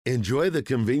Enjoy the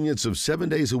convenience of 7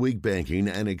 days a week banking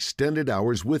and extended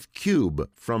hours with Cube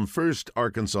from First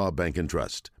Arkansas Bank and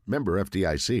Trust. Member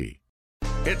FDIC.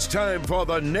 It's time for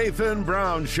the Nathan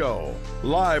Brown Show,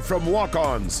 live from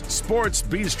Walk-OnsSports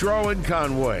Bistreaux in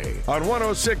Conway on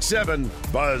 106.7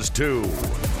 Buzz 2.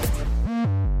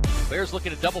 Bears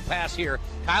looking to double pass here.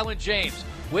 Kylan James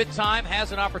with time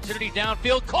has an opportunity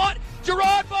downfield. Caught.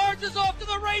 Gerard Barnes is off to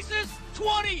the races.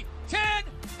 20, 10,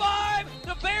 5.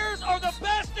 The Bears are the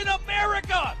best in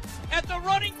America at the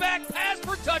running back pass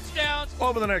for touchdowns.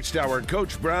 Over the next hour,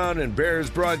 Coach Brown and Bears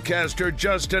broadcaster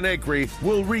Justin Acree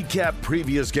will recap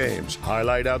previous games,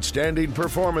 highlight outstanding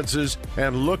performances,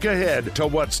 and look ahead to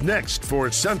what's next for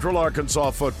Central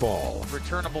Arkansas football.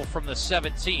 Returnable from the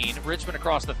 17. Richmond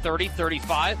across the 30,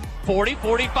 35, 40,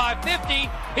 45, 50.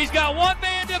 He's got one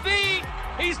man to beat.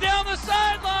 He's down the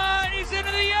sideline. He's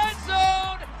into the end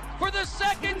zone for the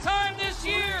second time this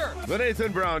year. The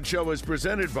Nathan Brown Show is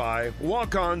presented by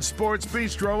Walk-OnsSports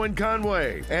Bistreaux in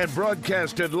Conway and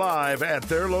broadcasted live at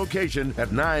their location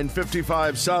at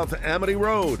 955 South Amity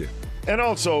Road. And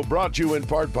also brought to you in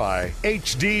part by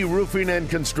HD Roofing and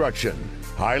Construction,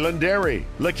 Highland Dairy,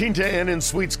 La Quinta Inn and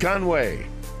Suites Conway,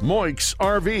 Moix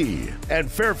RV,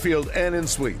 and Fairfield Inn and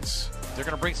Suites. They're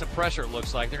going to bring some pressure, it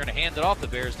looks like. They're going to hand it off. The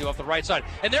Bears do off the right side.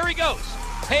 And there he goes.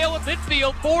 Hale at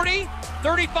midfield, 40,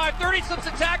 35-30, slips a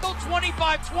tackle,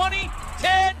 25-20,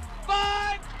 10-5,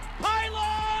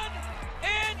 pylon,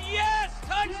 and yes,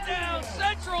 touchdown,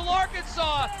 Central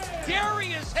Arkansas,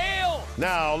 Darius Hale.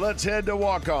 Now let's head to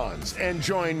Walk-Ons and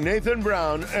join Nathan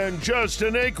Brown and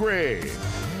Justin Acree.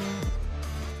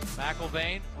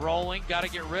 McElvain rolling, got to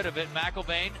get rid of it.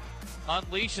 McElvain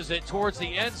unleashes it towards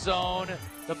the end zone.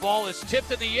 The ball is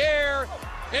tipped in the air.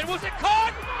 And was it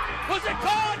caught? Was it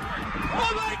caught?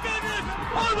 Oh my goodness!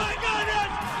 Oh my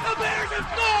goodness! The Bears have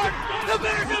scored! The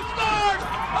Bears have scored!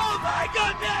 Oh my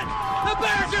goodness! The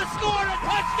Bears have scored a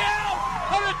touchdown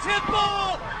on a tip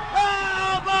ball!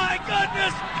 Oh my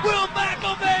goodness! Will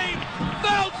McElvain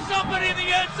found somebody in the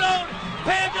end zone!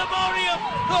 Pandemonium!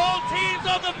 The whole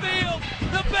team's on the field!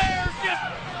 The Bears just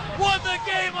won the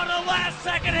game on a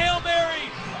last-second Hail Mary!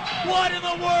 What in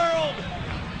the world?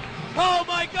 Oh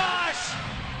my gosh!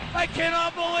 I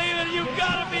cannot believe it. You've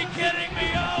got to be kidding me.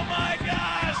 Oh my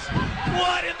gosh.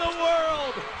 What in the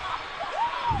world?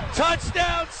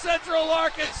 Touchdown, Central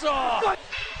Arkansas.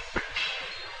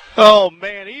 Oh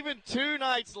man, even 2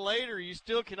 nights later, you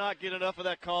still cannot get enough of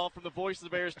that call from the voice of the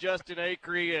Bears, Justin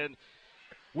Acree. And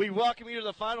we welcome you to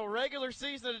the final regular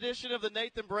season edition of the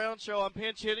Nathan Brown Show. I'm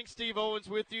pinch hitting Steve Owens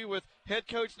with you with head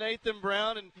coach Nathan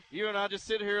Brown. And you and I just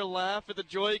sit here and laugh at the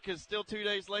joy because still 2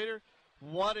 days later,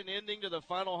 what an ending to the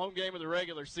final home game of the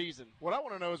regular season. What I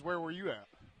want to know is where were you at?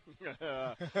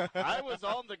 I was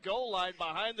on the goal line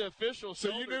behind the official. So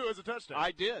you knew it was a touchdown?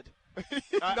 I did.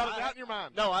 Not a doubt in your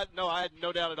mind? No, I had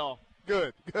no doubt at all.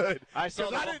 Good. I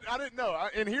didn't know.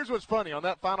 And here's what's funny. On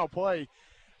that final play,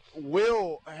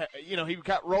 Will, he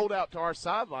got rolled out to our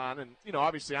sideline, and,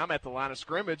 obviously I'm at the line of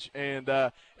scrimmage, and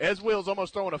as Will's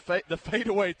almost throwing the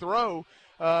fadeaway throw,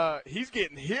 he's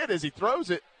getting hit as he throws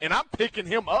it, and I'm picking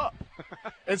him up.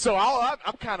 And so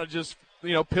I'm kind of just,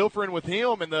 pilfering with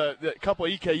him and the couple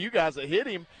of EKU guys that hit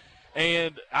him,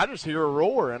 and I just hear a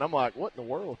roar, and I'm like, what in the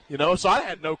world? So I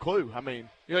had no clue. I mean,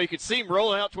 you could see him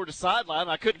rolling out toward the sideline.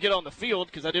 I couldn't get on the field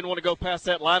because I didn't want to go past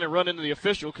that line and run into the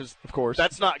official because, of course,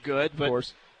 that's not good. But of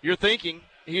course. You're thinking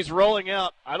he's rolling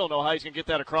out. I don't know how he's going to get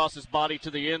that across his body to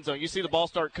the end zone. You see the ball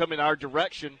start coming our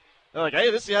direction. They're like,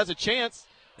 hey, this has a chance.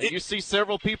 And you see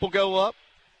several people go up.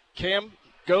 Cam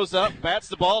goes up, bats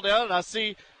the ball down, and I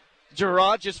see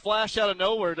Gerard just flash out of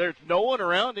nowhere. There's no one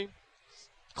around him.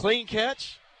 Clean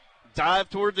catch,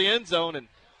 dive toward the end zone, and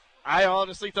I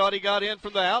honestly thought he got in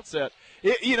from the outset.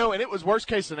 And it was worst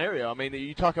case scenario. I mean,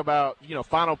 you talk about,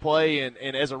 final play, and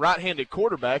as a right-handed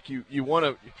quarterback, you want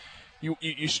to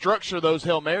you structure those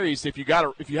Hail Marys if you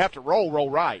have to roll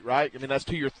right. I mean, that's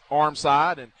to your arm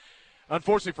side, and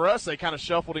unfortunately for us, they kind of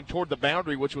shuffled him toward the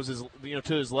boundary, which was his,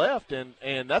 to his left,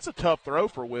 and that's a tough throw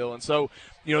for Will. And so,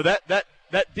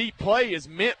 that deep play is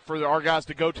meant for our guys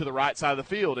to go to the right side of the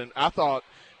field. And I thought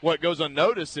what goes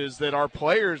unnoticed is that our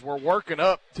players were working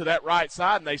up to that right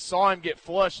side, and they saw him get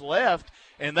flush left,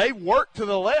 and they worked to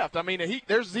the left. I mean,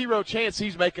 there's zero chance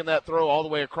he's making that throw all the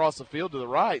way across the field to the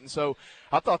right. And so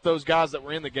I thought those guys that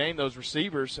were in the game, those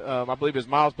receivers, I believe it was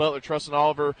Miles Butler, Trustin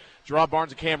Oliver, Gerard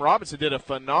Barnes, and Cam Robinson, did a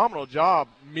phenomenal job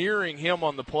mirroring him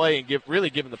on the play and really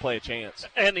giving the play a chance.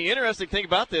 And the interesting thing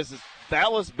about this is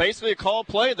that was basically a called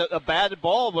play, a batted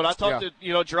ball. But I talked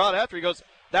to Gerard after. He goes,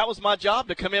 that was my job,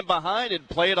 to come in behind and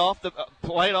play it off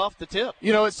the tip.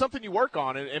 You know, it's something you work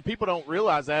on, and people don't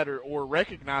realize that or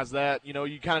recognize that. You know,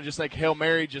 you kind of just think Hail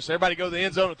Mary, just everybody go to the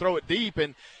end zone and throw it deep,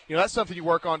 and you know that's something you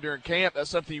work on during camp. That's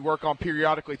something you work on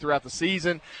periodically throughout the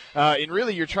season. And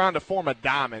really, you're trying to form a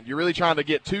diamond. You're really trying to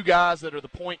get two guys that are the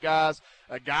point guys,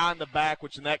 a guy in the back,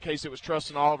 which in that case it was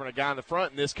Trustin Oliver, and a guy in the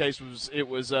front. In this case it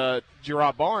was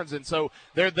Gerard Barnes, and so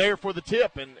they're there for the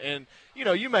tip. And you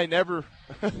know, you may never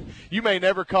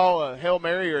call a Hail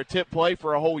Mary or a tip play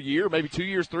for a whole year, maybe 2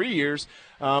 years, 3 years.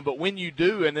 But when you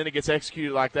do, and then it gets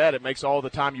executed like that, it makes all the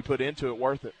time you put into it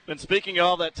worth it. And speaking of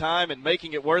all that time and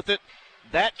making it worth it,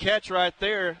 that catch right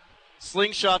there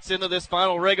slingshots into this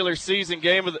final regular season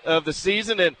game of the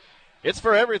season, and it's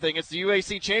for everything. It's the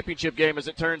UAC championship game, as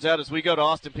it turns out, as we go to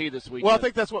Austin Peay this weekend. Well, I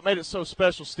think that's what made it so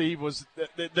special, Steve, was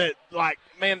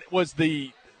was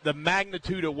the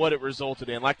magnitude of what it resulted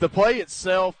in. Like the play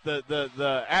itself,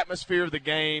 the atmosphere of the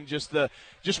game, just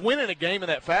winning a game in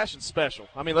that fashion, special.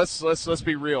 I mean, let's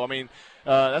be real. I mean,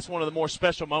 that's one of the more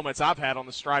special moments I've had on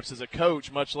the Stripes as a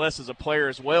coach, much less as a player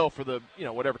as well for the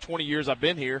 20 years I've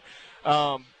been here.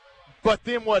 But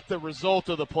then what the result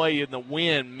of the play and the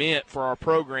win meant for our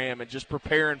program and just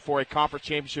preparing for a conference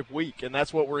championship week. And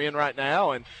that's what we're in right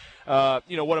now. And,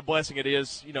 what a blessing it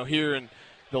is, here in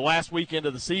the last weekend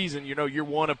of the season. You're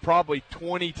one of probably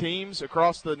 20 teams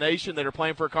across the nation that are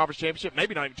playing for a conference championship.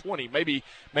 Maybe not even 20,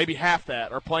 maybe half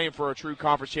that are playing for a true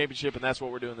conference championship, and that's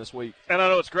what we're doing this week. And I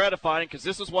know it's gratifying because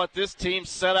this is what this team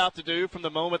set out to do from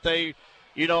the moment they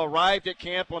arrived at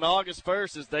camp on August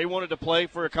 1st, is they wanted to play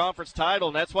for a conference title,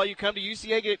 and that's why you come to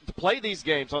UCA to play these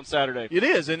games on Saturday. It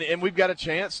is, and we've got a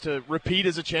chance to repeat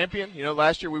as a champion.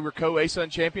 Last year we were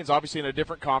co-ASUN champions, obviously in a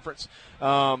different conference.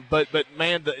 But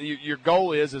man, your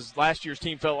goal is last year's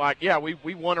team felt like, yeah,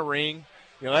 we won a ring.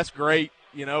 That's great.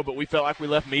 But we felt like we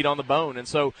left meat on the bone. And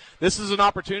so this is an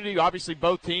opportunity. Obviously,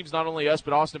 both teams, not only us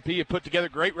but Austin Peay, have put together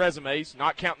great resumes,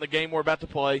 not counting the game we're about to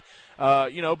play.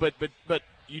 But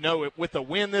with a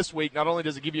win this week, not only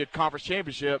does it give you a conference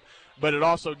championship, but it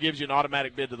also gives you an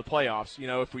automatic bid to the playoffs.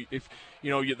 If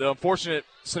the unfortunate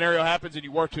scenario happens and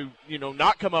you were to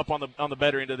not come up on the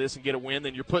better end of this and get a win,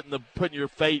 then you're putting your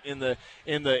fate in the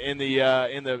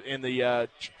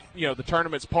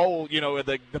tournament's poll.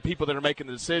 The people that are making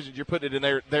the decisions, you're putting it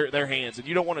in their hands, and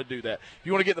you don't want to do that. If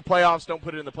you want to get in the playoffs, don't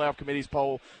put it in the playoff committee's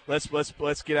poll. Let's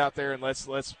get out there and let's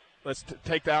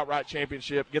take the outright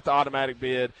championship, get the automatic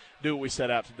bid, do what we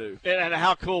set out to do. And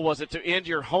how cool was it to end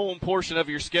your home portion of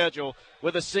your schedule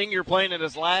with a senior playing in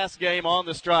his last game on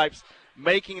the Stripes,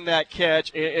 making that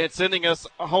catch and sending us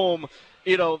home.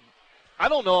 I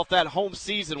don't know if that home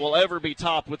season will ever be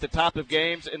topped with the type of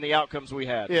games and the outcomes we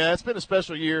had. Yeah, it's been a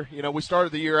special year. We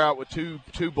started the year out with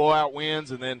two blowout wins,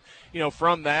 and then,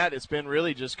 from that, it's been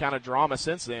really just kind of drama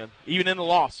since then. Even in the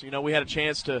loss, we had a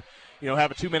chance to –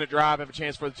 have a 2-minute drive, have a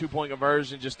chance for the 2-point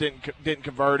conversion, just didn't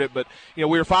convert it. But, we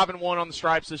were 5-1 on the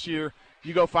Stripes this year.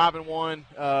 You go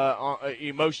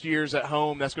 5-1 most years at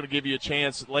home, that's going to give you a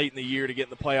chance late in the year to get in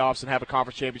the playoffs and have a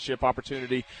conference championship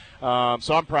opportunity.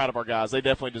 So I'm proud of our guys. They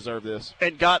definitely deserve this.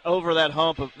 And got over that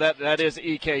hump of that is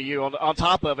EKU. On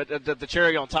top of it, the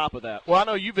cherry on top of that. Well, I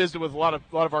know you visited with a lot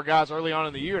of our guys early on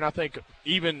in the year, and I think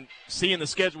even seeing the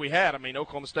schedule we had,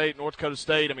 Oklahoma State, North Dakota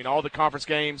State, all the conference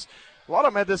games, a lot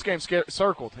of them had this game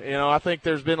circled. I think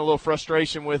there's been a little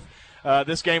frustration with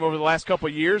this game over the last couple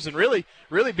of years, and really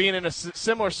being in a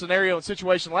similar scenario and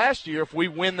situation last year. If we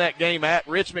win that game at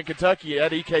Richmond, Kentucky,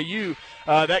 at EKU,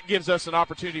 that gives us an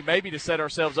opportunity maybe to set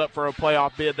ourselves up for a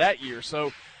playoff bid that year.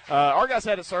 So our guys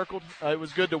had it circled. It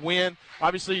was good to win.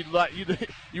 Obviously,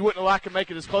 you wouldn't like to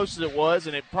make it as close as it was,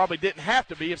 and it probably didn't have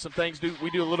to be if some things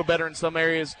we do a little better in some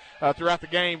areas throughout the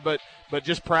game, but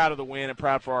just proud of the win and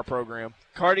proud for our program.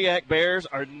 Cardiac Bears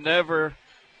are never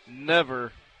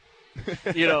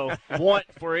want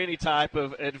for any type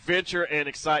of adventure and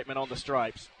excitement on the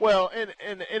Stripes. Well, and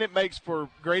it makes for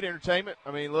great entertainment.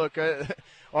 Look,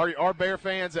 our Bear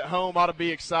fans at home ought to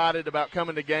be excited about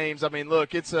coming to games.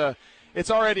 Look, it's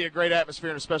already a great atmosphere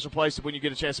and a special place when you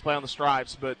get a chance to play on the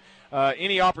Stripes, but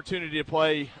any opportunity to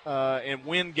play and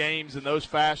win games in those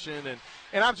fashion,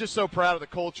 and I'm just so proud of the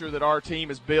culture that our team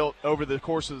has built over the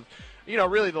course of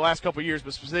really the last couple of years,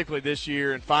 but specifically this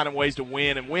year, and finding ways to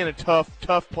win in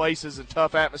tough places and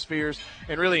tough atmospheres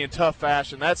and really in tough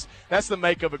fashion. That's the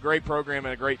make of a great program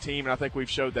and a great team, and I think we've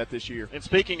showed that this year. And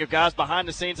speaking of guys behind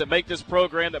the scenes that make this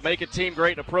program, that make a team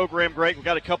great and a program great, we've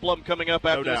got a couple of them coming up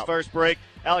after this first break.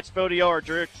 Alex Fotioo, our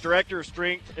Director of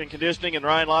Strength and Conditioning, and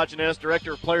Ryan Lajeunesse,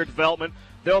 Director of Player Development.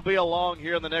 They'll be along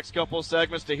here in the next couple of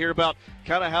segments to hear about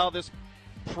kind of how this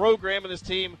program and this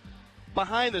team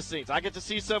behind the scenes. I get to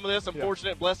see some of this. I'm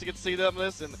fortunate and blessed to get to see some of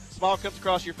this, and a smile comes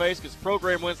across your face because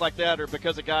program wins like that are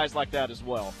because of guys like that as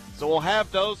well. So we'll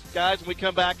have those guys when we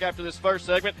come back after this first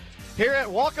segment. Here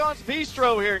at Walk-Ons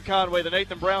Bistreaux here in Conway, the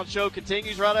Nathan Brown Show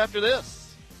continues right after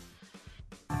this.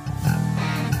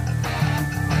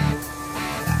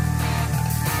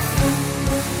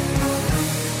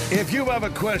 If you have a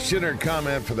question or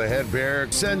comment for the head bear,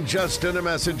 send Justin a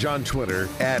message on Twitter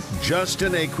at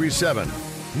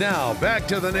JustinAcree7. Now, back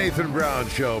to the Nathan Brown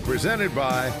Show, presented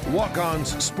by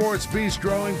Walk-OnsSports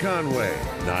Bistreaux in Conway,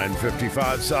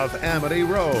 955 South Amity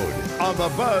Road, on the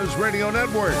Buzz Radio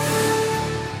Network.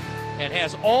 And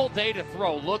has all day to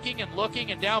throw, looking, and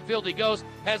downfield he goes,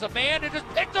 has a man, and just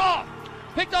picked off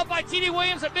by T.D.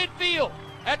 Williams at midfield,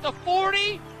 at the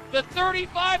 40, the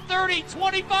 35-30,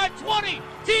 25-20,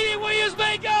 T.D. Williams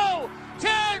may go,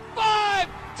 10-5,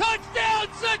 touchdown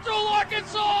Central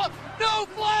Arkansas, no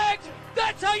flags,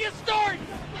 that's how you start.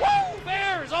 Woo!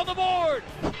 Bears on the board.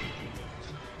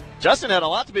 Justin had a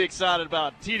lot to be excited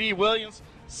about. T.D. Williams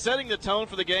setting the tone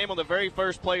for the game on the very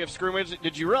first play of scrimmage.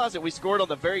 Did you realize that we scored on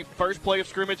the very first play of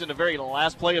scrimmage and the very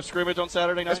last play of scrimmage on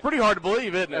Saturday night? That's pretty hard to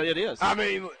believe, isn't it? It is. I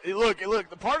mean, look.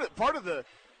 The part of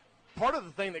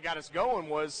the thing that got us going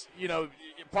was,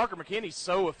 Parker McKinney's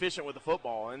so efficient with the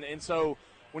football, and so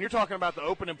when you're talking about the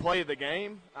opening play of the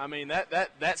game, I mean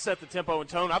that set the tempo and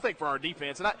tone, I think, for our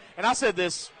defense. And I said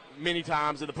this many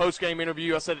times in the post-game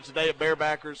interview. I said it today at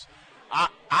Bearbackers.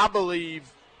 I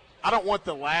believe I don't want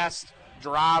the last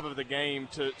drive of the game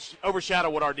to overshadow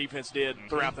what our defense did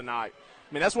throughout the night.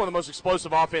 I mean, that's one of the most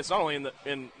explosive offense, not only in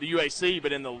the UAC,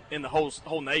 but in the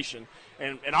whole nation,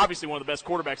 and obviously one of the best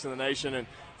quarterbacks in the nation. And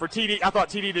for TD, I thought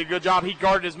TD did a good job. He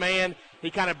guarded his man. He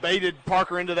kind of baited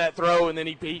Parker into that throw, and then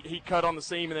he cut on the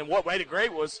seam. And then what made it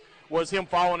great was him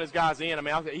following his guys in. I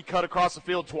mean, he cut across the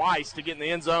field twice to get in the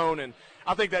end zone, and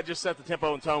I think that just set the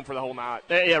tempo and tone for the whole night.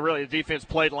 Yeah, really, the defense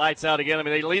played lights out again. I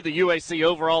mean, they lead the UAC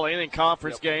overall and in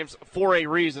conference games for a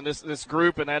reason, this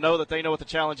group, and I know that they know what the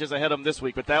challenge is ahead of them this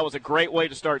week, but that was a great way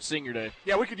to start senior day.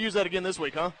 Yeah, we could use that again this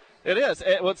week, huh? It is.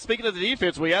 Well, speaking of the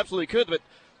defense, we absolutely could, but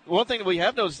one thing that we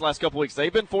have noticed the last couple weeks,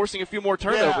 they've been forcing a few more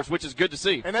turnovers, which is good to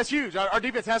see. And that's huge. Our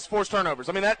defense has to force turnovers.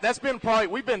 I mean, that's been probably –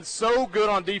 we've been so good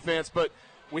on defense, but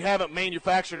we haven't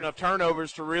manufactured enough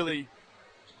turnovers to really –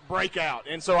 break out.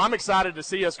 And so I'm excited to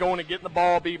see us going and getting the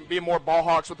ball, being more ball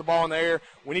hawks with the ball in the air.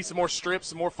 We need some more strips,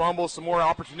 some more fumbles, some more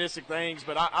opportunistic things,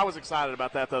 but I was excited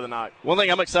about that the other night. One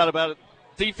thing I'm excited about,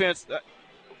 defense,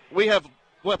 we have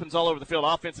weapons all over the field,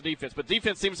 offense and defense, but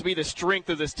defense seems to be the strength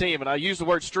of this team, and I use the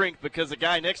word strength because the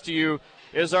guy next to you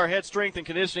is our head strength and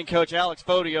conditioning coach, Alex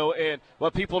Fotioo, and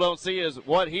what people don't see is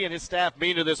what he and his staff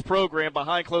mean to this program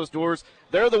behind closed doors.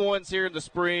 They're the ones here in the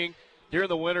spring, during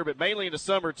the winter, but mainly in the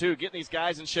summer, too, getting these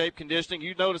guys in shape, conditioning.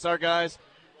 You notice our guys,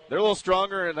 they're a little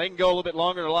stronger, and they can go a little bit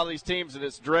longer than a lot of these teams, and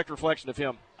it's a direct reflection of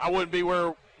him. I wouldn't be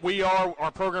where we are.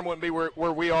 Our program wouldn't be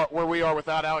where we are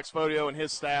without Alex Fotioo and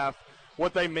his staff,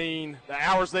 what they mean, the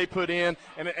hours they put in.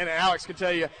 And Alex can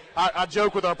tell you, I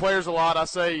joke with our players a lot. I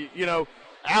say,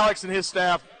 Alex and his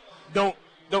staff don't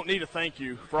need a thank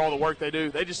you for all the work they do.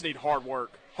 They just need hard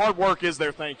work. Hard work is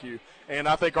their thank you, and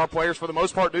I think our players, for the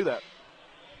most part, do that.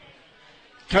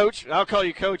 Coach, I'll call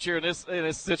you coach here in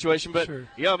this situation, but sure.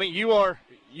 I mean, you are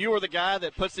the guy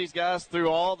that puts these guys through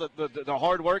all the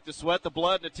hard work, the sweat, the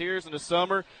blood, and the tears in the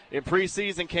summer, in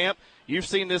preseason camp. You've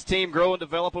seen this team grow and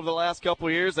develop over the last couple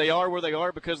of years. They are where they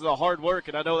are because of the hard work,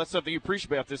 and I know that's something you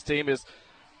appreciate about this team is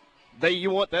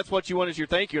that's what you want as your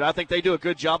thank you, and I think they do a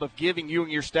good job of giving you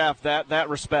and your staff that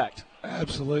respect.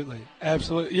 Absolutely.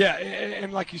 Yeah,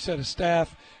 and like you said, a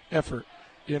staff effort.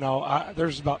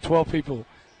 There's about 12 people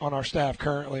on our staff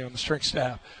currently, on the strength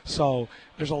staff. So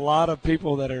there's a lot of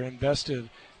people that are invested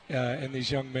in these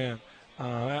young men,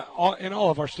 in all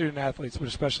of our student athletes, but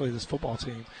especially this football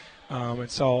team.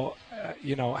 And so,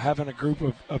 having a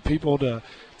group of people to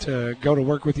go to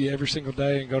work with you every single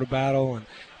day and go to battle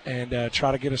and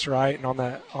try to get us right and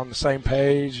on the same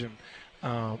page. And,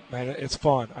 man, it's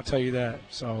fun. I'll tell you that.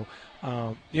 So,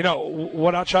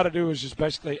 what I try to do is just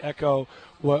basically echo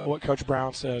what Coach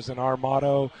Brown says. And our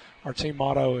team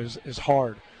motto is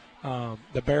hard.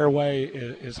 The Bear Way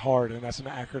is hard, and that's an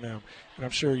acronym. And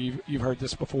I'm sure you've heard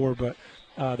this before, but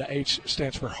the H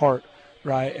stands for heart,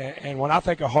 right? And when I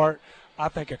think of heart, I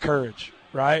think of courage,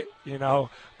 right? And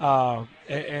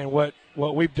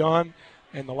what we've done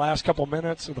in the last couple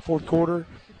minutes of the fourth quarter,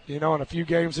 in a few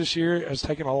games this year, has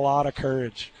taken a lot of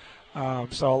courage.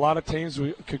 So a lot of teams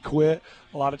could quit.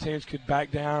 A lot of teams could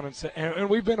back down. And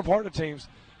we've been a part of teams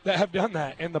that have done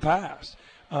that in the past.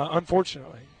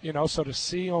 Unfortunately, so to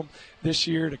see them this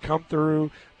year, to come through,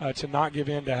 to not give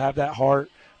in, to have that heart,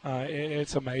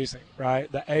 It's amazing,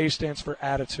 right? The A stands for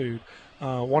attitude.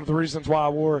 One of the reasons why I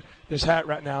wore this hat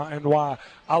right now and why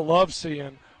I love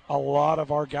seeing a lot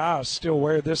of our guys still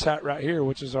wear this hat right here,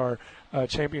 which is our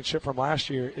championship from last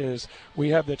year, is we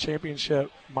have the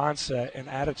championship mindset and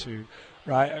attitude,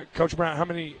 right? Coach Brown,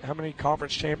 how many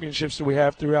conference championships do we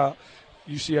have throughout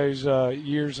UCA's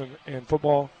years in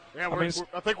football? Yeah,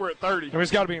 I think we're at 30. I mean,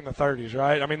 it's got to be in the 30s,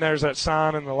 right? I mean, there's that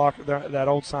sign in the locker, that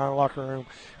old sign in the locker room.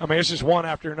 I mean, it's just one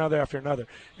after another after another.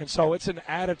 And so it's an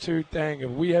attitude thing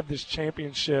of we have this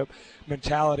championship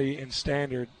mentality and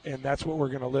standard, and that's what we're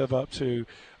going to live up to.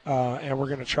 And we're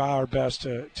going to try our best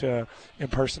to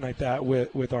impersonate that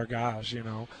with our guys, you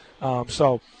know.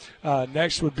 So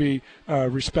next would be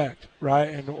respect, right?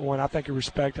 And when I think of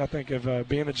respect, I think of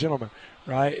being a gentleman,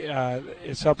 right?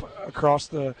 It's up across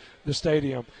the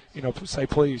stadium, you know, say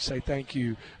please, say thank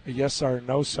you, yes sir,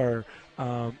 no sir.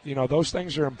 You know, those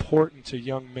things are important to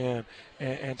young men,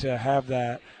 and to have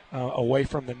that away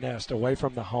from the nest, away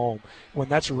from the home. When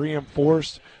that's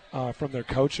reinforced from their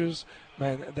coaches,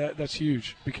 man, that's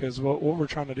huge, because what we're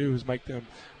trying to do is make them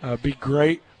be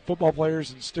great football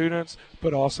players and students,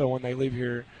 but also when they leave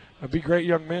here, be great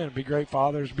young men, be great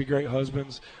fathers, be great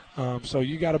husbands. So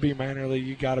you got to be mannerly,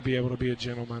 you got to be able to be a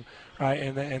gentleman, right?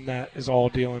 And that is all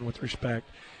dealing with respect.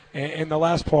 And the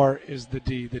last part is the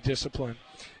D, the discipline.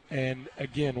 And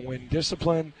again, when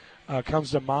discipline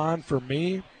comes to mind for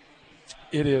me,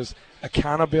 it is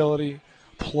accountability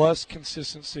plus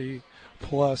consistency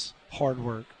plus hard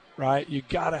work. Right, you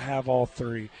got to have all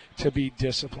three to be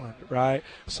disciplined, right?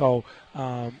 So,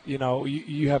 you know,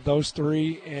 you have those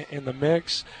three in the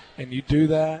mix, and you do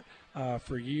that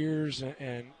for years,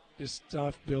 and this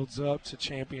stuff builds up to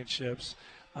championships.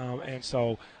 And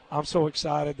so I'm so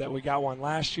excited that we got one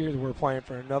last year, that we're playing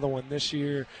for another one this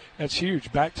year. That's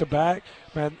huge, back to back,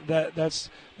 man. That's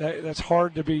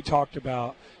hard to be talked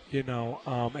about, you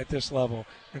know, at this level.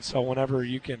 And so whenever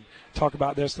you can talk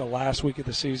about this the last week of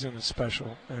the season is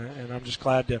special. And I'm just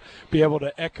glad to be able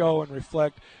to echo and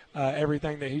reflect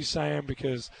everything that he's saying,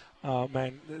 because,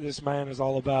 man, this man is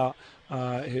all about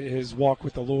his walk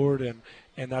with the Lord,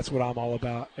 and that's what I'm all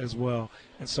about as well.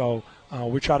 And so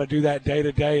we try to do that day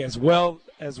to day as well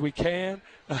as we can.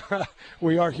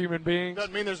 We are human beings.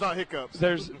 Doesn't mean there's not hiccups.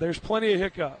 There's plenty of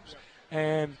hiccups.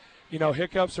 And, you know,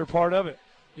 hiccups are part of it.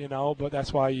 You know, but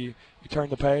that's why you turn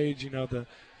the page. You know,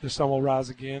 the sun will rise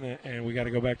again, and we got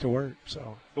to go back to work.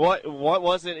 So, what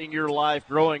was it in your life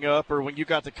growing up, or when you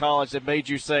got to college, that made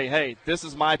you say, "Hey, this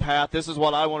is my path. This is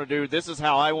what I want to do. This is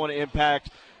how I want to impact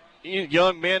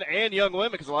young men and young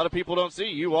women"? Because a lot of people don't see.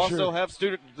 You also have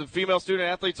the female student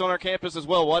athletes on our campus as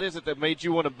well. What is it that made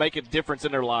you want to make a difference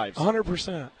in their lives?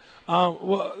 100%.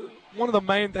 Well, one of the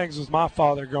main things was my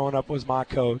father growing up was my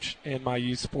coach in my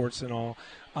youth sports and all.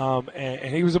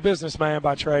 And he was a businessman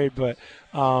by trade, but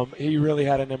he really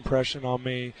had an impression on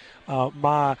me.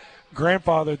 My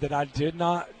grandfather that I did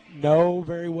not know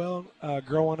very well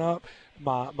growing up,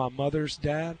 my mother's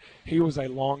dad, he was a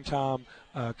longtime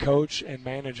coach and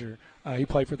manager. He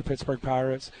played for the Pittsburgh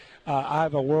Pirates. I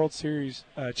have a World Series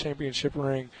championship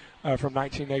ring from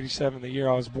 1987, the year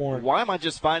I was born. Why am I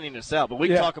just finding this out? But we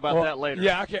can talk about that later.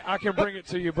 Yeah, I can bring it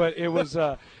to you. But it was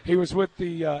he was with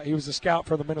he was a scout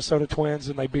for the Minnesota Twins,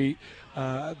 and they beat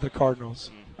the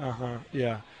Cardinals.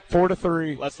 Yeah,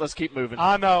 4-3. Let's keep moving.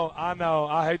 I know.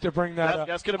 I hate to bring that up.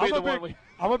 That's going to be the one.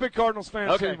 I'm a big Cardinals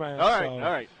fan too, man. All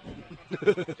right.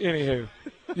 Anywho,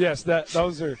 yes,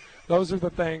 those are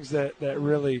the things that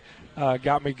really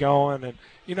got me going. And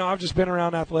you know, I've just been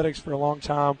around athletics for a long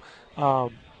time.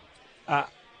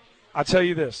 I tell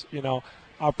you this, you know,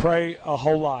 I pray a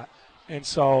whole lot. And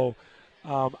so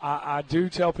I do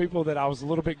tell people that I was a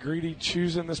little bit greedy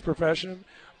choosing this profession.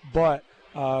 But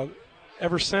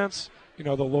ever since, you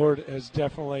know, the Lord has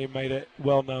definitely made it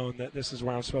well known that this is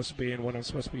where I'm supposed to be and what I'm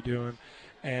supposed to be doing.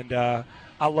 And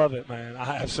I love it, man.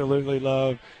 I absolutely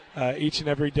love each and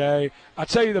every day. I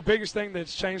tell you, the biggest thing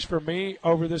that's changed for me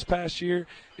over this past year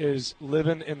is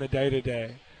living in the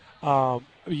day-to-day.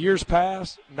 Years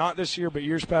past, not this year, but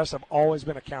years past, I've always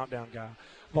been a countdown guy.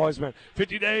 I've always been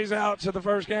 50 days out to the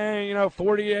first game, you know,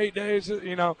 48 days,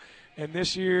 you know. And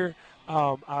this year,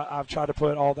 I've tried to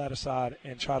put all that aside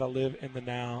and try to live in the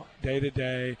now, day to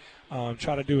day,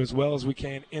 try to do as well as we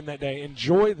can in that day.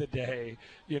 Enjoy the day,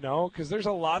 you know, because there's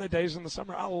a lot of days in the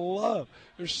summer I love.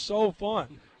 They're so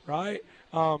fun, right?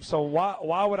 So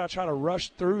why would I try to rush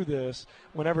through this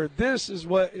whenever this is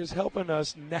what is helping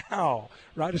us now,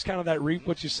 right? It's kind of that reap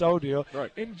what you sow deal.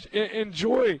 Right.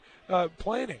 Enjoy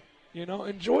planning, you know,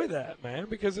 enjoy that, man,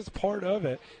 because it's part of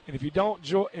it. And if you don't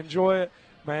enjoy it,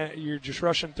 man, you're just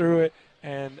rushing through it,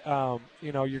 and,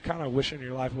 you know, you're kind of wishing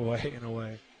your life away in a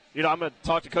way. I'm going to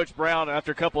talk to Coach Brown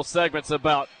after a couple of segments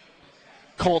about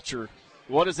culture.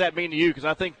 What does that mean to you? Because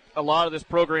I think a lot of this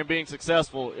program being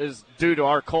successful is due to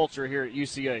our culture here at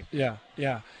UCA.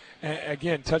 Yeah. And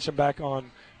again, touching back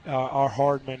on our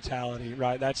hard mentality,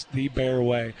 right? That's the Bear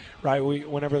way, right?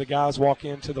 Whenever the guys walk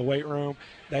into the weight room,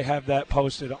 they have that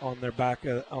posted on their back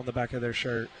on the back of their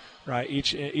shirt, right?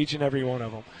 Each and every one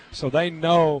of them, so they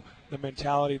know the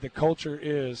mentality. The culture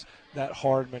is that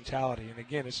hard mentality, and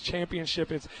again, it's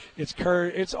championship, it's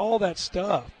courage, it's all that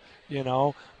stuff,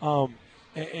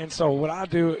 And so what I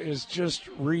do is just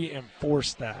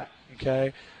reinforce that,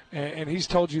 okay? And he's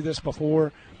told you this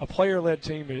before, a player-led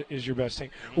team is your best team.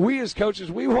 We as coaches,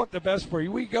 we want the best for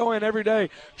you. We go in every day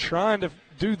trying to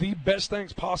do the best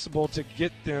things possible to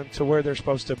get them to where they're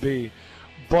supposed to be.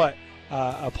 But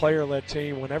a player-led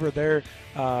team, whenever they're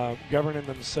governing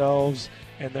themselves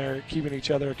and they're keeping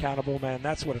each other accountable, man,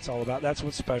 that's what it's all about. That's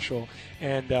what's special,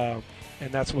 and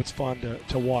that's what's fun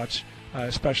to watch.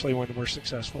 Especially when we're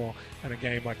successful in a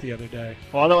game like the other day.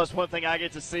 Well, I know it's one thing I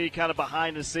get to see kind of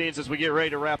behind the scenes as we get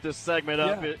ready to wrap this segment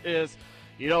up is,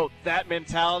 that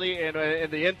mentality and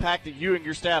the impact that you and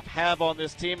your staff have on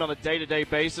this team on a day-to-day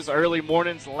basis, early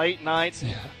mornings, late nights,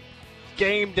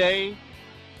 game day,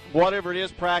 whatever it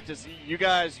is, practice. You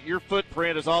guys, your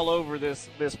footprint is all over this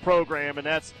program, and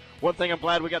that's one thing I'm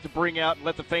glad we got to bring out and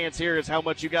let the fans hear is how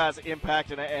much you guys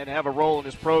impact and have a role in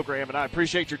this program. And I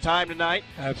appreciate your time tonight.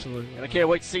 Absolutely. And I can't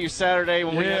wait to see you Saturday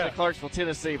when we head to Clarksville,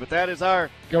 Tennessee. But that is our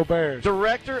Go Bears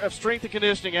Director of Strength and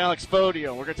Conditioning, Alex Fotioo.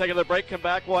 We're going to take another break, come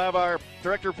back. We'll have our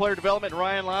Director of Player Development,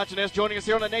 Ryan Lajeunesse, joining us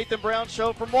here on the Nathan Brown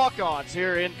Show from Walk-Ons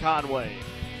here in Conway.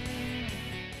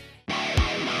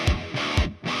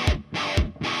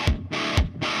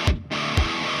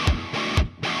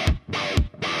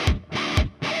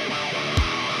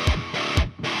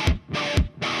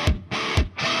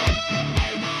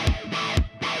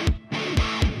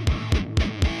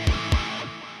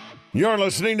 You're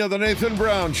listening to The Nathan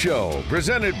Brown Show,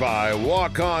 presented by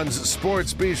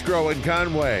Walk-OnsSports Bistreaux in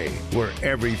Conway, where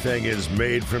everything is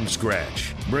made from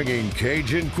scratch, bringing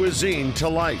Cajun cuisine to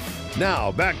life.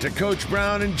 Now, back to Coach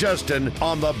Brown and Justin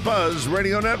on the Buzz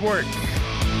Radio Network.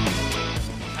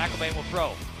 McElvain will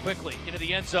throw quickly into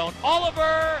the end zone.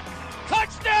 Oliver!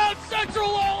 Touchdown,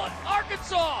 Central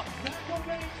Arkansas!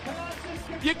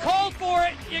 You called for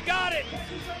it, you got it.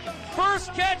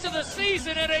 First catch of the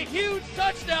season and a huge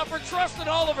touchdown for Trustin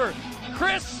Oliver.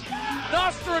 Chris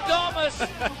Nostradamus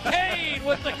Kane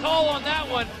with the call on that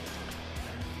one.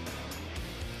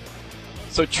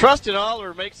 So Trustin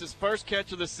Oliver makes his first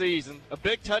catch of the season, a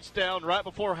big touchdown right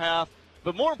before half,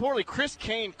 but more importantly, Chris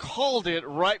Kane called it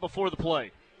right before the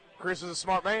play. Chris is a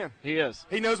smart man. He is.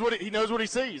 He knows what he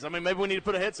sees. I mean, maybe we need to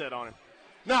put a headset on him.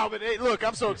 No, but hey, look,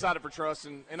 I'm so excited for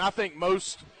Trustin, and I think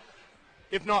most,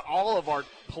 if not all of our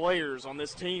players on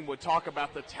this team would talk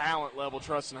about the talent level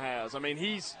Trustin has. I mean,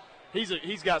 he's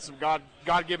got some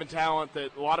God-given talent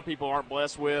that a lot of people aren't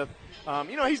blessed with.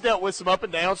 He's dealt with some up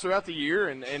and downs throughout the year,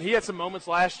 and he had some moments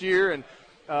last year, and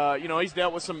he's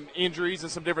dealt with some injuries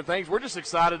and some different things. We're just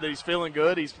excited that he's feeling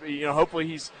good. Hopefully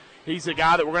he's a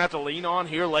guy that we're going to have to lean on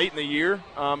here late in the year.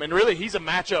 And really, he's a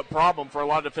matchup problem for a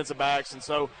lot of defensive backs. And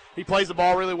so he plays the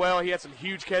ball really well. He had some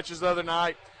huge catches the other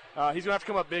night. He's going to have to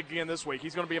come up big again this week.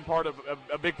 He's going to be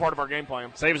a big part of our game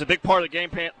plan. So he was a big part of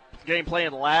the game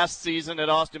plan last season at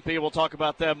Austin Peay. We'll talk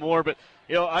about that more. But,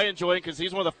 I enjoy him because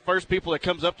he's one of the first people that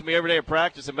comes up to me every day at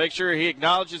practice and makes sure he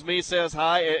acknowledges me, says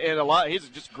hi, and a lot. He's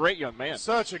just a great young man.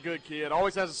 Such a good kid.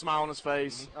 Always has a smile on his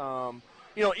face.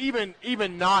 Mm-hmm.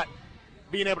 Even not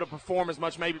being able to perform as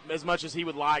much as he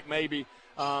would like, maybe.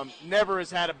 Never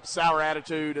has had a sour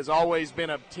attitude, has always been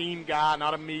a team guy,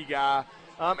 not a me guy.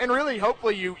 And really,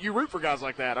 hopefully, you root for guys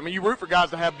like that. I mean, you root for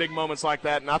guys to have big moments like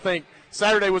that. And I think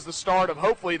Saturday was the start of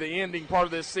hopefully the ending part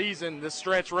of this season, this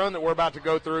stretch run that we're about to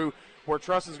go through, where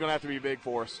Trustin's going to have to be big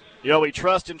for us. We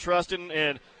trust in Trustin,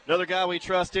 and another guy we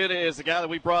trust in is the guy that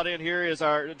we brought in here is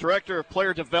our Director of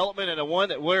Player Development and the one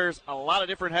that wears a lot of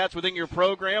different hats within your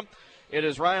program. It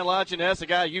is Ryan Lajeunesse, a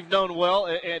guy you've known well,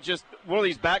 and just one of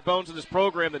these backbones of this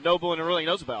program that nobody really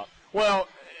knows about. Well,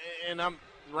 and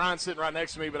Ryan's sitting right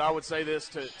next to me, but I would say this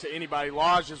to anybody.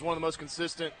 Laj is one of the most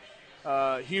consistent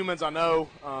humans I know,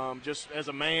 just as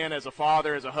a man, as a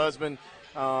father, as a husband.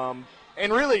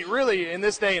 And really, in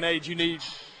this day and age, you need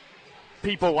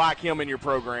people like him in your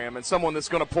program and someone that's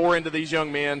going to pour into these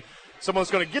young men, someone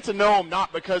that's going to get to know them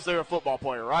not because they're a football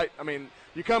player, right? I mean,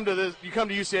 you come to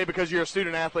UCA because you're a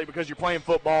student athlete, because you're playing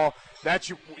football. That's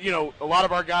a lot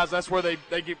of our guys, that's where they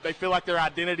feel like their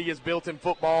identity is built in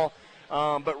football.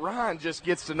 But Ryan just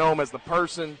gets to know him as the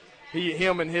person.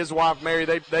 Him and his wife Mary,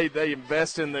 they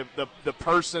invest in the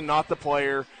person, not the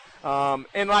player.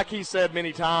 And like he said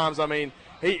many times, I mean,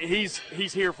 he's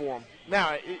here for them.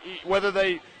 Now, whether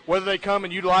they come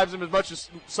and utilize him as much as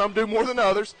some do more than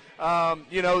others,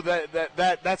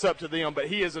 that's up to them. But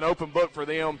he is an open book for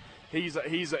them. He's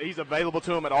available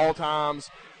to them at all times.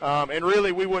 And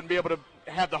really, we wouldn't be able to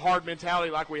have the hard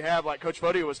mentality like we have, like Coach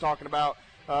Fotioo was talking about,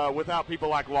 without people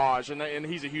like Laj. And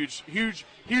he's a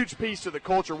huge piece to the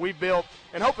culture we built,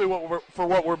 and hopefully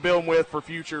what we're building with for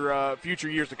future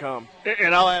years to come.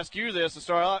 And I'll ask you this to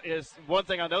start out. Is one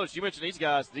thing I noticed. You mentioned these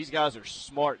guys. These guys are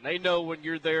smart, and they know when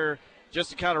you're there just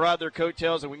to kind of ride their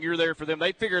coattails, and when you're there for them,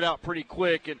 they figure it out pretty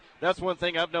quick. And that's one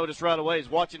thing I've noticed right away is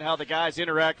watching how the guys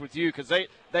interact with you, because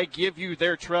they give you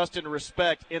their trust and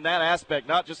respect in that aspect,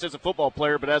 not just as a football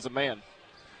player but as a man.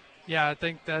 Yeah, I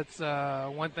think that's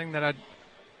one thing that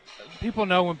people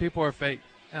know when people are fake.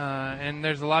 And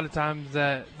there's a lot of times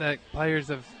that players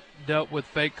have dealt with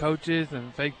fake coaches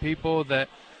and fake people that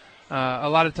a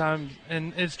lot of times,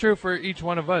 and it's true for each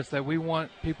one of us, that we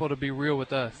want people to be real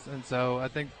with us. And so I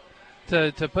think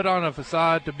to put on a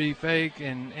facade, to be fake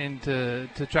and to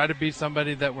try to be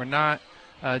somebody that we're not,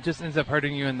 just ends up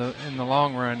hurting you in the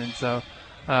long run. And so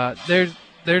there's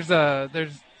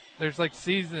like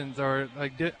seasons, or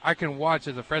like I can watch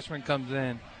as a freshman comes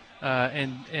in,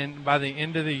 and by the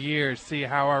end of the year see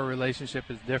how our relationship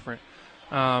is different,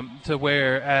 to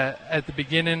where at the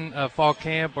beginning of fall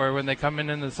camp or when they come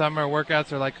in the summer workouts,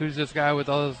 they're like, who's this guy with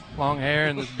all this long hair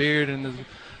and this beard and this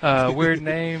weird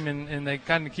name, and they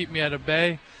kind of keep me at a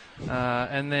bay.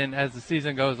 And then as the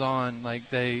season goes on, like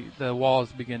the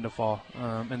walls begin to fall,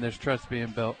 and there's trust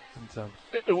being built. And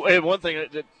so, and one thing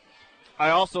that I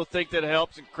also think that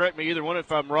helps, and correct me either one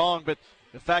if I'm wrong, but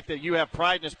the fact that you have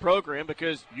pride in this program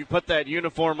because you put that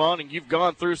uniform on and you've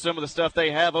gone through some of the stuff they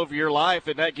have over your life,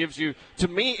 and that gives you, to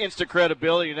me, instant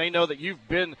credibility, and they know that you've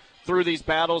been through these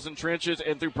battles and trenches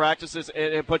and through practices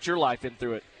and put your life in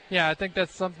through it. Yeah, I think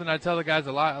that's something I tell the guys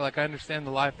a lot. Like, I understand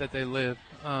the life that they live,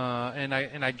 and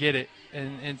I get it.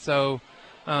 And so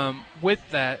with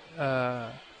that,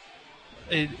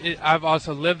 I've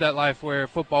also lived that life where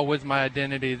football was my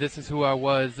identity. This is who I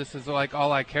was. This is like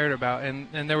all I cared about.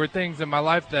 And there were things in my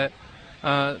life that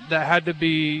had to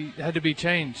be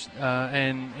changed.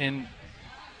 And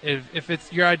if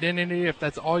it's your identity, if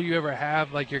that's all you ever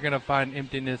have, like, you're gonna find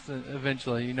emptiness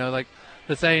eventually. You know, like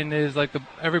the saying is, like,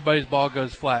 everybody's ball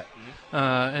goes flat.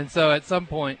 And so at some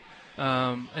point,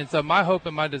 and so my hope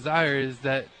and my desire is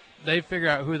that they figure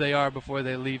out who they are before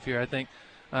they leave here. I think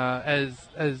as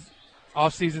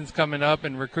off season's coming up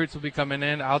and recruits will be coming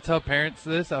in, I'll tell parents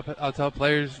this. I'll tell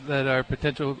players that are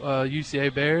potential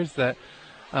UCA Bears that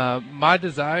my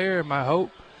desire and my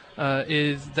hope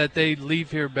is that they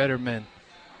leave here better men,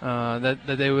 that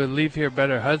they would leave here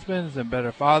better husbands and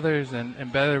better fathers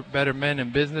and better men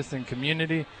in business and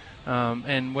community,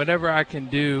 and whatever I can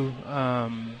do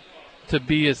to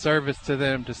be a service to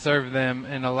them, to serve them,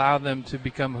 and allow them to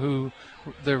become who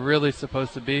they're really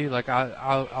supposed to be. Like,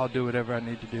 I'll do whatever I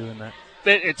need to do in that.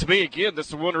 And to me, again, this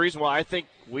is one reason why I think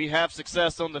we have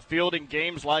success on the field in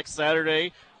games like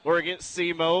Saturday or against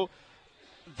SEMO.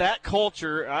 That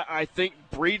culture, I think,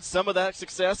 breeds some of that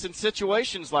success in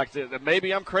situations like that.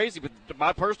 Maybe I'm crazy, but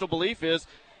my personal belief is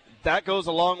that goes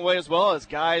a long way as well, as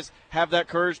guys have that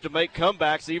courage to make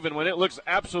comebacks even when it looks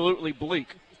absolutely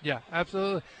bleak. Yeah,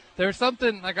 absolutely. There's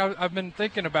something, like, I've been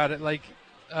thinking about it, like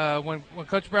when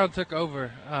Coach Brown took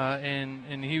over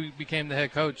and he became the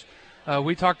head coach,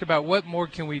 we talked about what more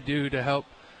can we do to help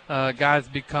guys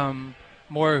become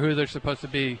more who they're supposed to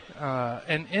be.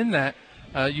 And in that,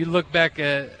 you look back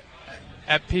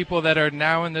at people that are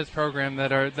now in this program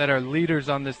that are leaders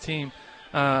on this team.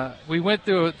 We went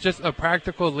through just a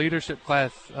practical leadership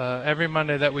class every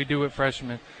Monday that we do with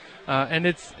freshmen. And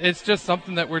it's just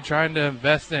something that we're trying to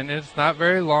invest in. It's not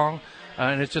very long,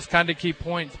 and it's just kind of key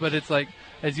points. But it's like,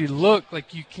 as you look,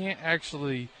 like, you can't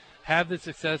actually have the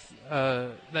success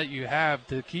that you have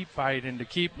to keep fighting, to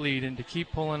keep leading, to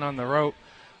keep pulling on the rope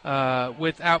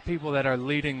without people that are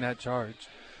leading that charge.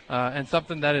 And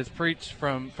something that is preached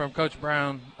from Coach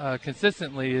Brown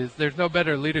consistently is there's no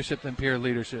better leadership than peer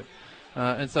leadership.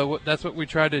 And so that's what we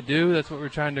try to do. That's what we're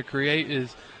trying to create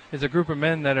is a group of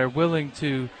men that are willing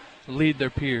to lead their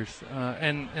peers.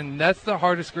 And that's the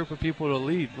hardest group of people to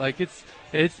lead. Like,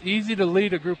 it's easy to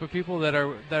lead a group of people that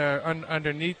are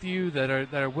underneath you,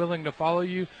 that are willing to follow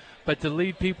you, but to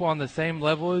lead people on the same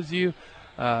level as you,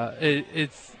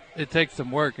 it takes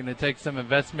some work, and it takes some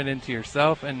investment into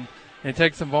yourself, and it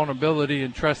takes some vulnerability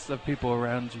and trust of people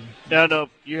around you. Yeah, no,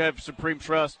 you have supreme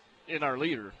trust in our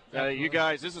leader. You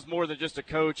guys, this is more than just a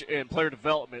coach and player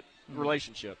development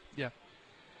relationship. Yeah.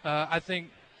 I think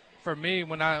for me,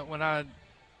 when I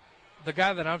the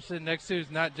guy that I'm sitting next to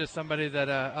is not just somebody that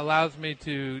allows me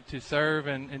to serve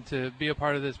and to be a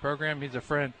part of this program. He's a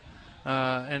friend,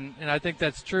 and I think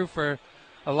that's true for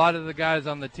a lot of the guys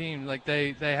on the team. Like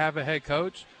they have a head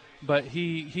coach, but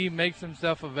he makes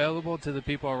himself available to the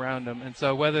people around him. And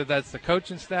so whether that's the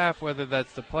coaching staff, whether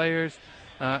that's the players,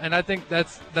 and I think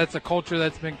that's a culture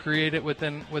that's been created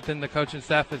within the coaching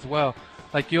staff as well.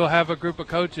 Like you'll have a group of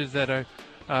coaches that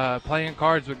are playing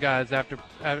cards with guys after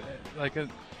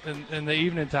in the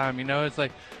evening time. You know, it's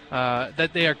like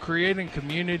that they are creating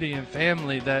community and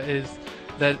family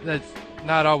that's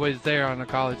not always there on a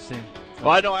college team. Well,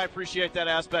 I know I appreciate that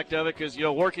aspect of it because,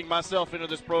 working myself into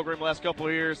this program the last couple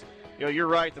of years, you're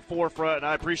right at the forefront, and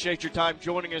I appreciate your time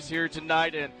joining us here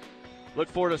tonight, and look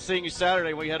forward to seeing you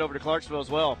Saturday when you head over to Clarksville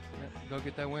as well. Yeah, go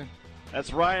get that win.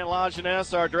 That's Ryan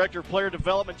Lajeunesse, our Director of Player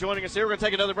Development, joining us here. We're going to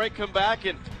take another break, come back,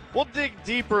 and we'll dig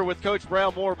deeper with Coach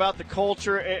Brown more about the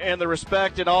culture and the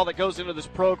respect and all that goes into this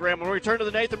program. When we return to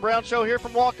the Nathan Brown Show here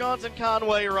from Walk-Ons in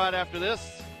Conway right after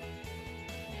this.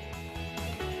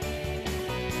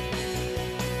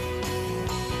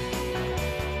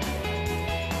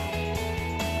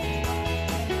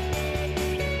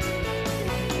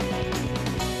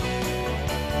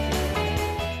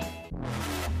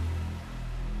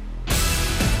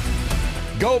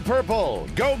 Go Purple,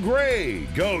 go Gray,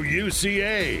 go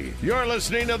UCA. You're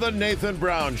listening to the Nathan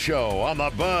Brown Show on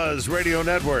the Buzz Radio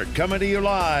Network, coming to you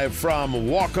live from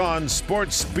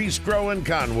Walk-OnsSports Bistreaux in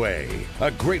Conway.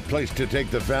 A great place to take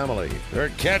the family or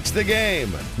catch the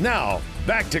game. Now,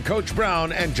 back to Coach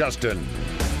Brown and Justin.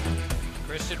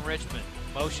 Christian Richmond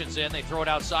motions in. They throw it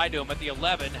outside to him at the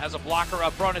 11. Has a blocker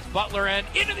up front. It's Butler and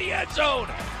into the end zone.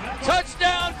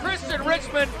 Touchdown, Christian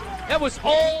Richmond. That was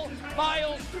all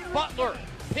Miles Butler,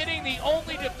 hitting the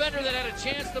only defender that had a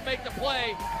chance to make the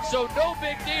play. So no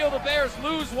big deal. The Bears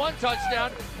lose one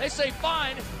touchdown. They say,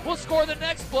 fine, we'll score the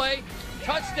next play.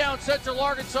 Touchdown, Central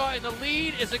Arkansas, and the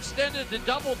lead is extended to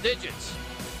double digits.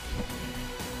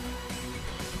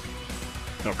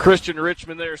 Now, Christian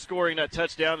Richmond there scoring that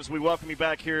touchdown as we welcome you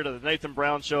back here to the Nathan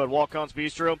Brown Show at Walk-Ons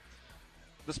Bistreaux.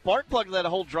 The spark plug of that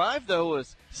whole drive, though,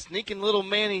 was sneaking little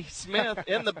Manny Smith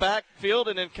in the backfield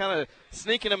and then kind of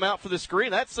sneaking him out for the screen.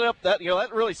 That set up that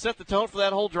really set the tone for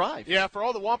that whole drive. Yeah, for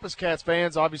all the Wampus Cats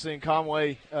fans, obviously in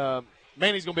Conway,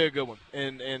 Manny's going to be a good one,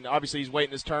 and obviously he's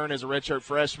waiting his turn as a redshirt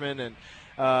freshman,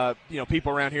 and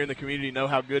people around here in the community know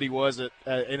how good he was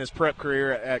in his prep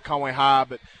career at Conway High,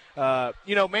 but.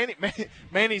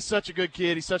 Manny's such a good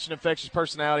kid. He's such an infectious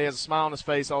personality. He has a smile on his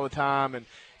face all the time and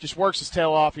just works his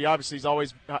tail off. He's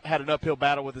always had an uphill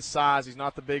battle with his size. He's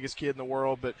not the biggest kid in the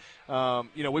world, but,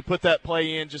 we put that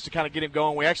play in just to kind of get him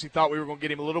going. We actually thought we were going to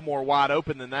get him a little more wide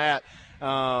open than that,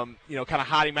 kind of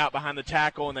hide him out behind the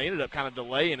tackle, and they ended up kind of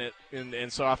delaying it.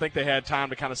 And so I think they had time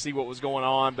to kind of see what was going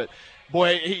on. But,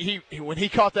 boy, he when he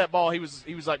caught that ball, he was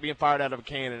like being fired out of a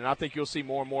cannon. And I think you'll see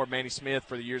more and more of Manny Smith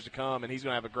for the years to come, and he's going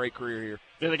to have a great career here.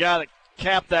 Yeah, the guy that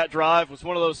capped that drive was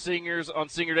one of those seniors on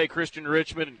Senior Day, Christian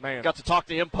Richmond. Man. Got to talk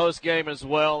to him post-game as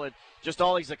well, and just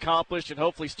all he's accomplished and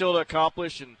hopefully still to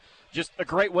accomplish, and just a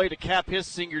great way to cap his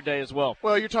senior day as well.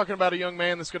 Well, you're talking about a young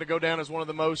man that's going to go down as one of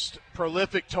the most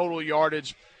prolific total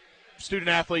yardage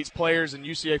student-athletes, players in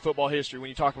UCA football history. When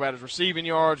you talk about his receiving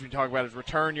yards, when you talk about his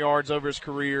return yards over his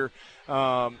career,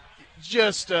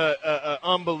 just a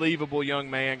unbelievable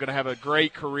young man, going to have a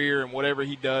great career in whatever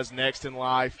he does next in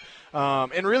life.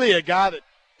 And really a guy that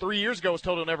 3 years ago was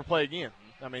told he'll never play again.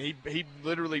 I mean, he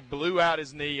literally blew out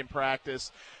his knee in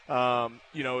practice.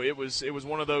 It was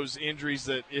one of those injuries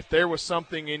that if there was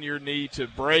something in your knee to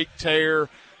break, tear,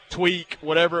 tweak,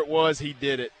 whatever it was, he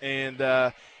did it.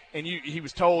 And he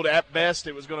was told at best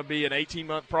it was going to be an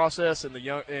 18-month process, and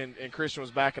and Christian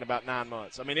was back in about 9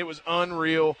 months. I mean, it was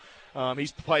unreal.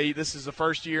 He's played. This is the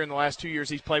first year in the last 2 years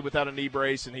he's played without a knee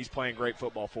brace, and he's playing great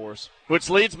football for us. Which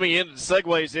leads me into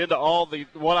segues into all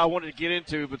what I wanted to get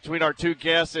into between our two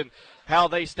guests and how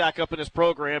they stack up in this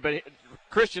program. But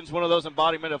Christian's one of those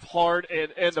embodiment of hard and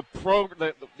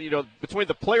between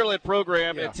the player-led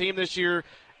program and team this year,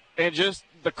 and just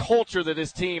the culture that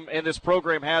his team and this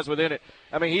program has within it.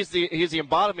 I mean, he's the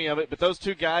embodiment of it. But those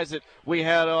two guys that we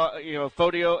had,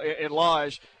 Fotioo and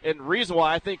Laj, and the reason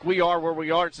why I think we are where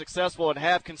we are and successful and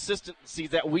have consistency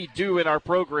that we do in our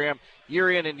program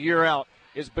year in and year out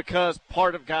is because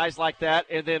part of guys like that,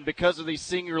 and then because of these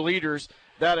senior leaders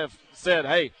that have said,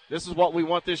 hey, this is what we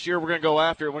want this year. We're going to go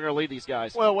after it. We're going to lead these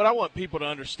guys. Well, what I want people to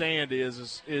understand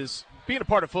is being a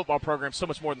part of football program is so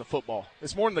much more than the football.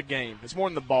 It's more than the game. It's more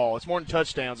than the ball. It's more than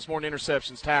touchdowns. It's more than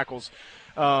interceptions, tackles.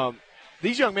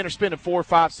 These young men are spending 4,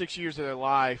 5, 6 years of their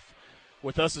life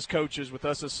with us as coaches, with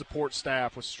us as support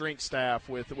staff, with strength staff,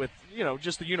 with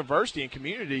just the university and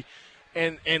community,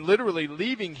 and literally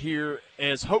leaving here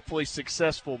as hopefully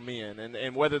successful men.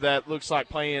 And whether that looks like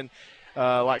playing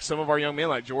like some of our young men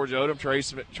like George Odom,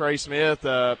 Trey Smith,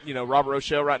 Robert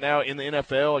Rochelle right now in the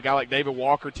NFL, a guy like David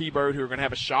Walker, T-Bird, who are going to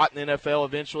have a shot in the NFL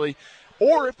eventually,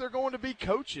 or if they're going to be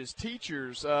coaches,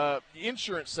 teachers,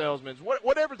 insurance salesmen,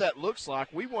 whatever that looks like,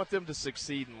 we want them to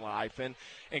succeed in life.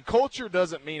 And culture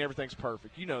doesn't mean everything's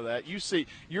perfect. You know that.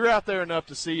 You're out there enough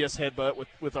to see us headbutt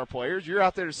with our players. You're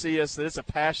out there to see us that it's a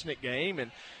passionate game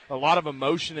and a lot of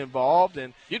emotion involved.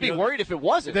 And you'd be worried if it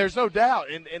wasn't. There's no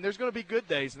doubt. And there's going to be good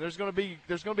days, and there's going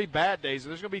to be bad days,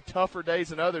 and there's going to be tougher days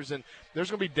than others, and there's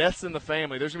going to be deaths in the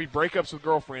family. There's going to be breakups with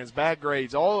girlfriends, bad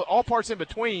grades, all parts in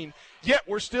between. Yet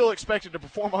we're still expected to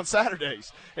perform on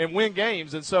Saturdays and win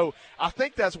games. And so I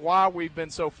think that's why we've been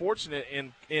so fortunate.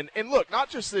 And look, not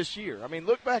just this year. I mean,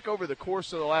 look back over the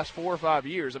course of the last 4 or 5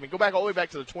 years. I mean, go back all the way back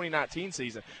to the 2019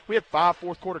 season. We had 5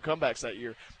 fourth-quarter comebacks that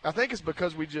year. I think it's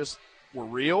because we're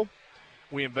real.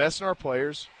 We invest in our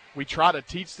players. We try to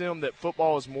teach them that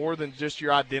football is more than just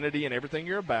your identity and everything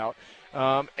you're about.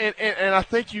 And I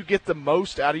think you get the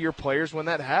most out of your players when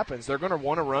that happens. They're going to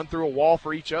want to run through a wall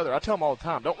for each other. I tell them all the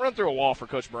time, don't run through a wall for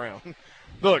Coach Brown.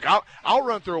 Look, I'll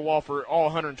run through a wall for all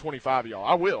 125 of y'all.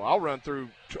 I will. I'll run through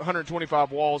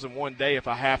 125 walls in one day if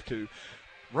I have to.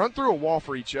 Run through a wall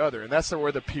for each other, and that's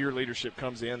where the peer leadership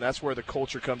comes in. That's where the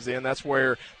culture comes in. That's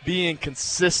where being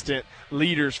consistent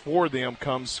leaders for them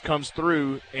comes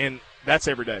through, and that's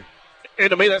every day. And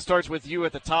to me, that starts with you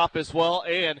at the top as well,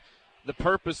 and the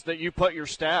purpose that you put your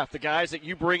staff, the guys that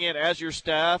you bring in as your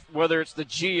staff, whether it's the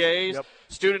GAs,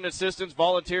 student assistants,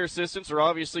 volunteer assistants, or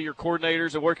obviously your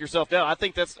coordinators and work yourself down. I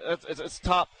think that's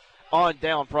top on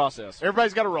down process.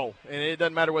 Everybody's got a role, and it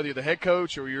doesn't matter whether you're the head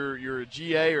coach or you're a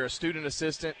GA or a student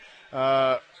assistant,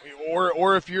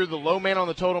 or if you're the low man on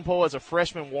the totem pole as a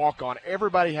freshman walk-on.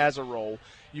 Everybody has a role.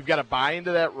 You've got to buy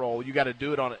into that role. You've got to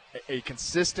do it on a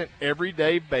consistent,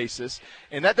 everyday basis.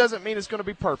 And that doesn't mean it's going to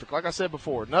be perfect. Like I said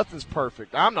before, nothing's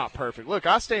perfect. I'm not perfect. Look,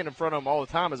 I stand in front of them all the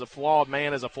time as a flawed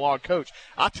man, as a flawed coach.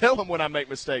 I tell them when I make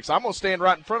mistakes. I'm going to stand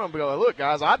right in front of them and go, look,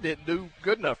 guys, I didn't do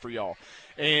good enough for y'all.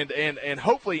 And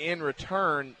hopefully in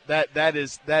return that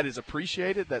is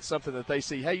appreciated. That's something that they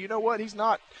see, hey, you know what? He's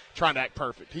not trying to act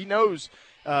perfect. He knows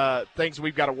things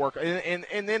we've got to work on.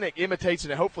 And then it imitates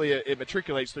and hopefully it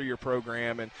matriculates through your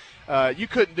program. And you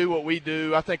couldn't do what we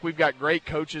do. I think we've got great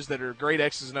coaches that are great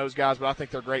X's and O's guys, but I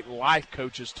think they're great life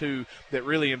coaches too that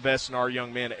really invest in our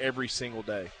young men every single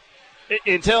day.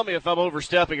 And tell me if I'm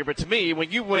overstepping here, but to me, when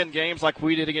you win games like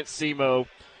we did against SEMO,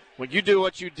 when you do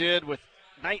what you did with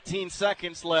 19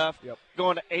 seconds left,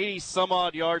 going to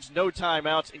 80-some-odd yards, no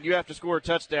timeouts, and you have to score a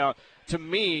touchdown, to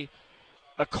me,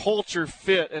 a culture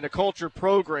fit and a culture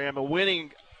program, a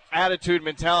winning attitude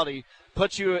mentality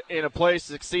puts you in a place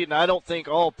to succeed, and I don't think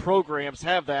all programs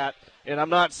have that. And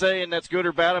I'm not saying that's good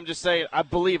or bad. I'm just saying I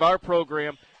believe our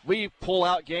program, we pull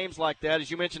out games like that, as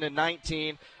you mentioned in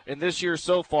 19 and this year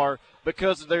so far,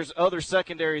 because there's other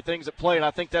secondary things at play, and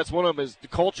I think that's one of them is the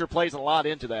culture plays a lot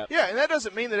into that. Yeah, and that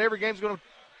doesn't mean that every game's going to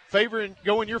favor and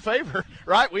go in your favor,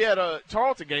 right? We had a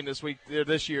Tarleton game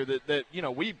this year that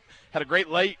we had a great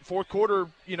late fourth quarter,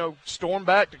 storm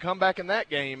back to come back in that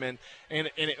game, and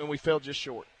we fell just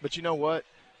short. But you know what?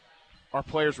 Our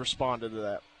players responded to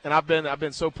that. And I've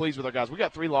been so pleased with our guys. We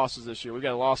got 3 losses this year. We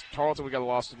got a loss to Tarleton, we got a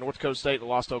loss to North Dakota State, and a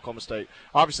loss to Oklahoma State.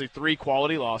 Obviously 3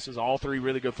 quality losses, all 3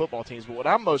 really good football teams. But what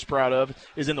I'm most proud of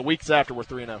is in the weeks after we're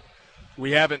 3-0.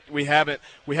 We haven't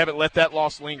let that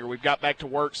loss linger. We've got back to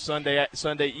work Sunday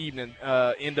evening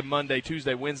into Monday,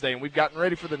 Tuesday, Wednesday, and we've gotten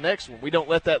ready for the next one. We don't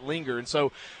let that linger. And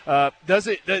so,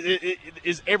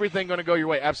 is everything going to go your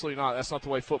way? Absolutely not. That's not the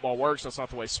way football works. That's not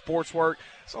the way sports work.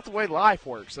 It's not the way life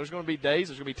works. There's going to be days.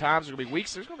 There's going to be times. There's going to be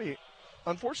weeks. There's going to be,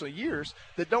 unfortunately, years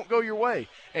that don't go your way.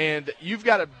 And you've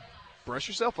got to brush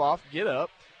yourself off, get up,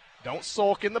 don't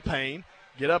sulk in the pain.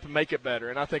 Get up and make it better.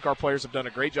 And I think our players have done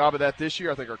a great job of that this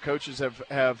year. I think our coaches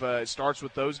have it starts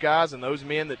with those guys and those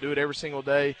men that do it every single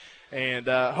day. And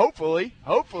hopefully,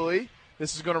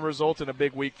 this is going to result in a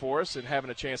big week for us and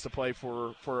having a chance to play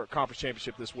for a conference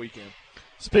championship this weekend.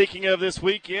 Speaking of this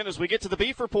weekend, as we get to the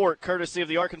Beef Report, courtesy of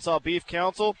the Arkansas Beef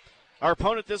Council, our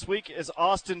opponent this week is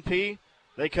Austin Peay.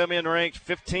 They come in ranked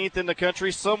 15th in the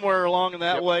country, somewhere along in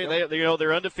that way. Yep.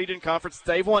 They're undefeated in conference.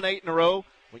 They've won 8 in a row.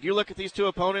 When you look at these two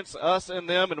opponents, us and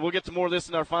them, and we'll get to more of this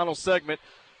in our final segment,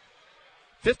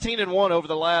 15-1 over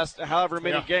the last however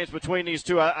many games between these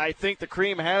two. I think the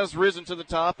cream has risen to the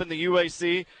top in the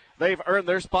UAC. They've earned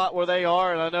their spot where they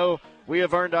are, and I know we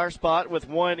have earned our spot with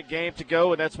 1 game to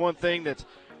go, and that's one thing that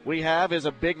we have is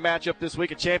a big matchup this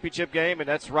week, a championship game, and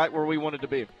that's right where we wanted to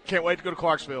be. Can't wait to go to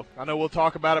Clarksville. I know we'll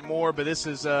talk about it more, but this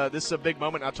is a big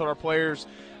moment. I told our players,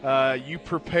 you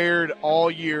prepared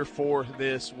all year for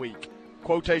this week.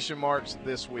 Quotation marks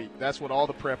this week. That's what all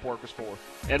the prep work was for.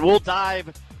 And we'll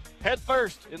dive head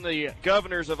first in the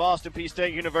Governors of Austin Peay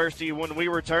State University when we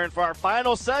return for our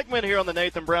final segment here on the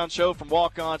Nathan Brown Show from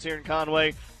Walk-Ons here in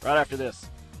Conway right after this.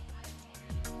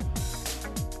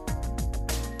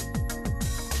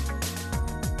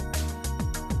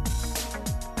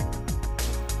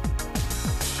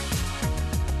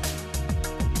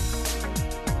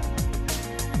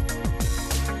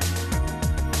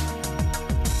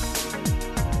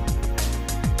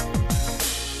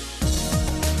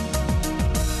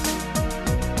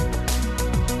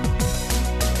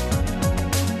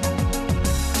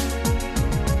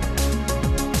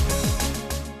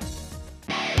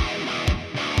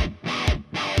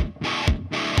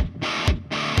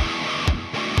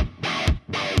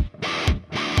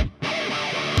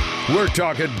 We're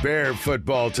talking Bear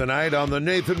football tonight on the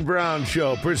Nathan Brown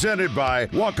Show, presented by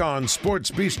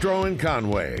Walk-OnsSports Bistreaux in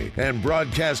Conway and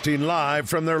broadcasting live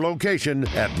from their location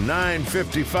at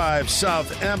 955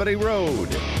 South Amity Road.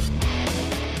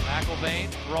 McElvain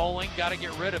rolling, got to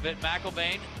get rid of it.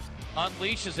 McElvain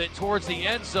unleashes it towards the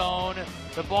end zone.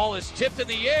 The ball is tipped in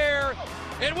the air.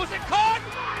 And was it caught?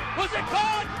 Was it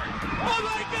caught? Oh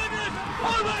my goodness!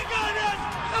 Oh my goodness!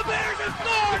 The Bears have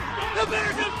scored! The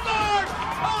Bears have scored!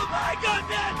 Oh my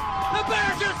goodness! The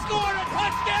Bears have scored a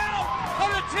touchdown on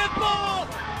a tip ball!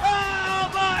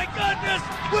 Oh my goodness!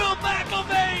 Will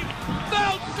McElvain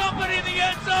found somebody in the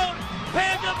end zone!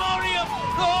 Pandemonium!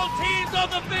 The whole team's on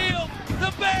the field!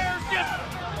 The Bears just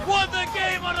won the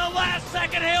game on a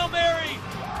last-second Hail Mary!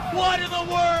 What in the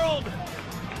world?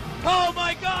 Oh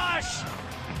my gosh!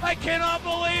 I cannot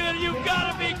believe it. You've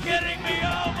got to be kidding me.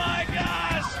 Oh my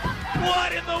gosh.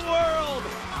 What in the world?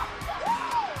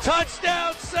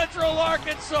 Touchdown, Central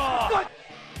Arkansas.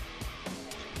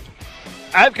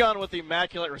 I've gone with the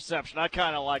immaculate reception. I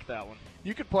kind of like that one.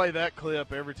 You could play that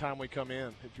clip every time we come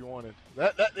in if you wanted.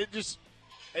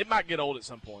 It might get old at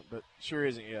some point, but sure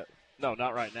isn't yet. No,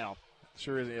 not right now.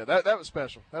 Sure isn't yet. That was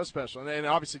special. That was special. And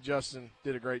obviously Justin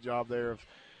did a great job there of,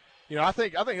 I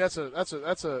think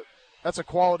that's a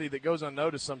quality that goes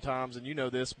unnoticed sometimes, and you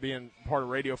know this, being part of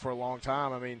radio for a long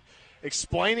time. I mean,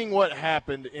 explaining what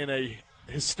happened in a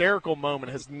hysterical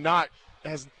moment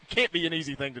can't be an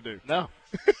easy thing to do. No,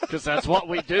 because that's what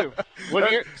we do.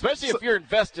 Especially if you're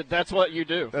invested, that's what you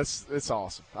do. It's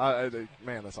awesome.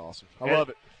 Man, that's awesome. I love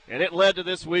it. And it led to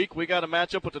this week. We got a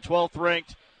matchup with the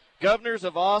 12th-ranked Governors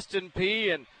of Austin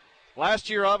Peay, and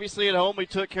last year, obviously, at home, we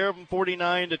took care of them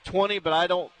 49-20,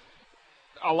 but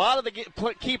a lot of the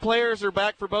key players are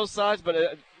back for both sides,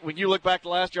 but when you look back to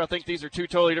last year, I think these are two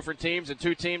totally different teams and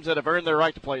two teams that have earned their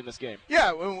right to play in this game.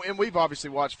 Yeah, and we've obviously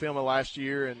watched film of last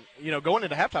year, and, going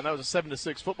into halftime, that was a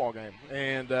 7-6 football game.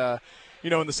 And,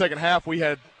 in the second half, we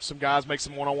had some guys make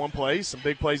some one-on-one plays, some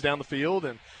big plays down the field,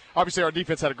 and obviously our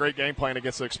defense had a great game plan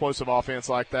against an explosive offense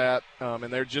like that,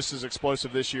 and they're just as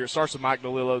explosive this year. It starts with Mike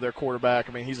DeLillo, their quarterback.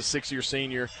 I mean, he's a 6-year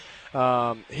senior.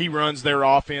 He runs their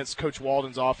offense, Coach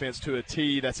Walden's offense, to a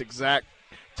T. That's exact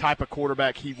type of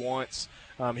quarterback he wants.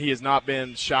 He has not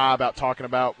been shy about talking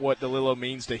about what DeLillo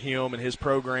means to him and his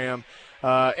program.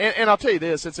 And I'll tell you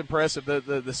this, it's impressive,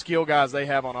 the skill guys they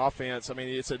have on offense. I mean,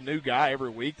 it's a new guy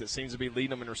every week that seems to be leading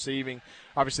them in receiving.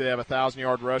 Obviously, they have a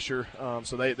 1,000-yard rusher,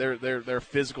 so they're a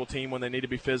physical team when they need to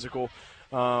be physical.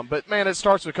 But, man, it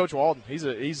starts with Coach Walden. He's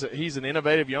an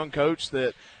innovative young coach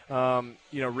that,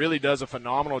 really does a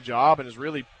phenomenal job and has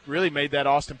really made that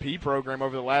Austin Peay program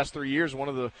over the last 3 years one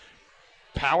of the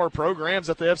power programs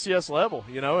at the FCS level,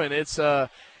 and it's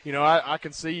I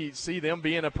can see them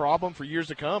being a problem for years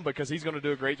to come because he's going to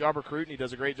do a great job recruiting. He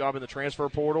does a great job in the transfer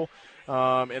portal,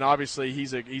 and obviously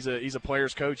he's a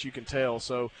player's coach. You can tell.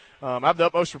 So I have the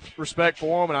utmost respect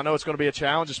for him, and I know it's going to be a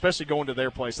challenge, especially going to their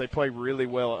place. They play really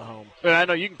well at home. And I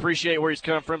know you can appreciate where he's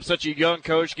coming from. Such a young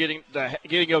coach, getting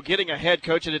a head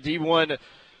coach at a D1.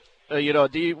 A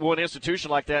D1 institution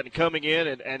like that and coming in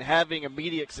and having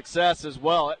immediate success as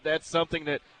well. That's something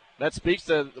that speaks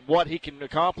to what he can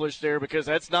accomplish there, because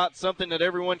that's not something that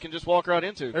everyone can just walk right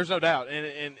into. There's no doubt.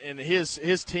 And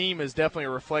his team is definitely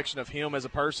a reflection of him as a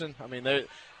person. I mean, they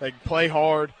play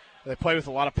hard. They play with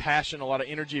a lot of passion, a lot of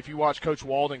energy. If you watch Coach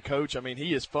Walden coach, I mean,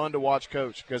 he is fun to watch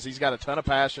coach because he's got a ton of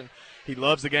passion. He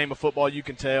loves the game of football, you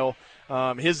can tell.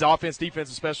 His offense, defense,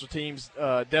 and special teams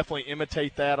definitely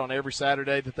imitate that on every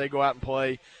Saturday that they go out and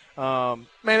play. Man,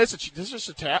 it's just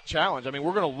a challenge. I mean,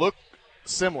 we're going to look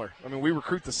similar. I mean, we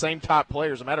recruit the same type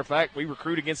players. As a matter of fact, we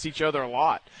recruit against each other a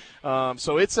lot.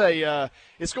 So it's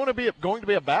going to be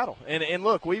a battle. And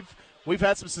look, we've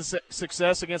had some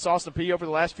success against Austin Peay over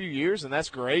the last few years, and that's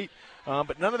great.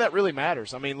 But none of that really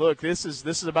matters. I mean, look, this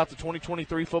is about the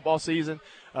 2023 football season.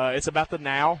 It's about the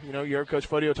now. You know, you heard Coach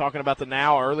Fotioo talking about the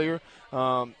now earlier,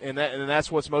 and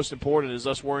that's what's most important is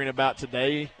us worrying about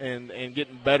today and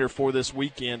getting better for this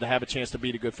weekend to have a chance to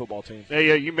beat a good football team.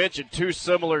 Yeah, you mentioned two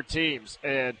similar teams,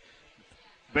 and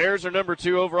Bears are number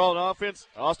 2 overall in offense.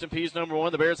 Austin Peay's number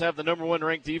 1. The Bears have the number 1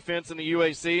 ranked defense in the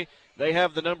UAC. They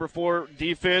have the number 4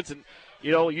 defense, and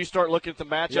you know, you start looking at the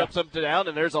matchups up and down,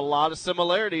 and there's a lot of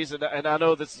similarities. And I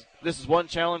know this is one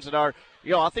challenge that I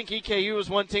think EKU was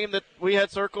one team that we had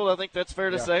circled. I think that's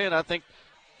fair to say, and I think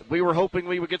we were hoping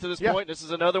we would get to this point. This is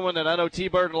another one that I know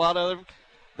T-Bird and a lot of them,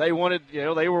 they wanted,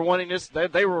 they were wanting this.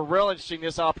 They were relishing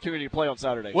this opportunity to play on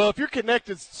Saturday. Well, if you're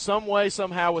connected some way,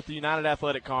 somehow with the United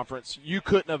Athletic Conference, you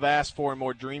couldn't have asked for a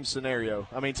more dream scenario.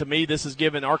 I mean, to me, this has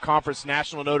given our conference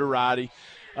national notoriety.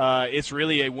 It's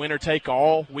really a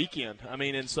winner-take-all weekend. I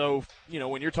mean, and so,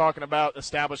 when you're talking about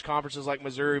established conferences like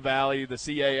Missouri Valley, the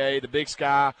CAA, the Big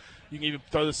Sky, you can even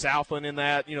throw the Southland in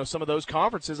that, some of those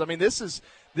conferences. I mean, this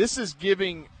is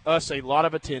giving us a lot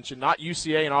of attention, not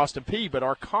UCA and Austin Peay, but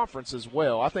our conference as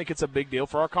well. I think it's a big deal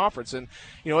for our conference, and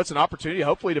it's an opportunity,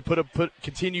 hopefully, to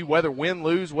continue whether win,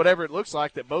 lose, whatever it looks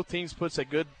like, that both teams puts a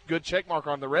good check mark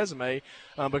on the resume,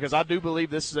 because I do believe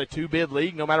this is a 2-bid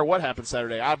league, no matter what happens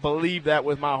Saturday. I believe that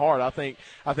with my heart. I think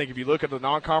if you look at the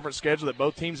non-conference schedule that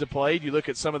both teams have played, you look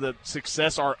at some of the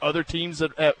success our other teams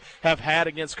that have had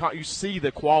against, you see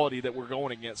the quality that we're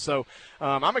going against. So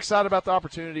I'm excited about the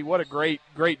opportunity. What a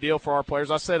great deal for our players.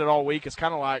 I said it all week. It's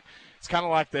kind of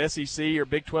like the SEC or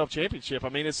Big 12 championship. I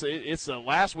mean, it's the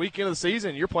last weekend of the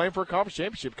season. You're playing for a conference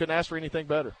championship. Couldn't ask for anything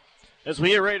better. As we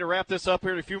get ready to wrap this up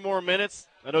here in a few more minutes,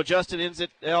 I know Justin ends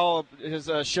all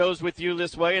his shows with you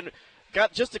this way, and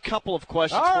got just a couple of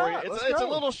questions for you. It's a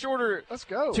little shorter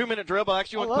 2-minute drill, but I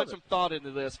actually want to put some thought into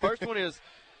this. First one is,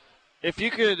 if you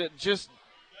could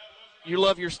you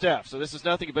love your staff, so this is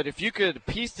nothing, but if you could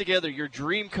piece together your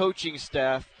dream coaching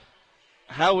staff,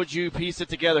 how would you piece it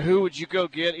together? Who would you go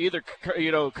get, either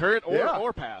current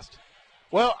or past?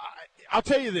 Well, I'll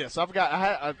tell you this.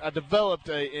 I developed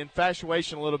an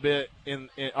infatuation a little bit in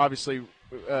obviously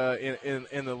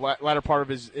in the latter part of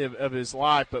his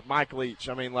life, but Mike Leach.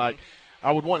 I mean,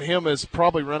 I would want him as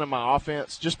probably running my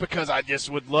offense, just because I just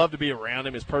would love to be around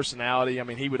him. His personality. I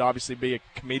mean, he would obviously be a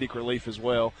comedic relief as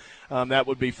well. That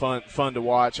would be fun to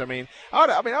watch. I would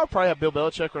probably have Bill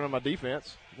Belichick running my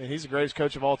defense. I mean, he's the greatest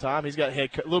coach of all time. He's got a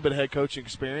little bit of head coaching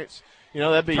experience.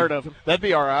 That'd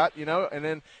be all right.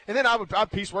 And then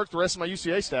I'd piecework the rest of my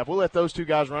UCA staff. We'll let those two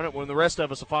guys run it when the rest of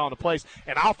us will fall into place,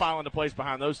 and I'll fall into place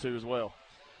behind those two as well.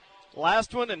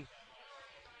 Last one, and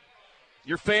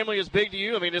your family is big to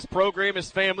you. I mean, this program is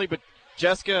family, but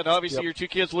Jessica and obviously your two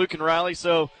kids, Luke and Riley.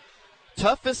 So,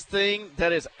 toughest thing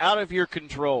that is out of your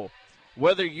control,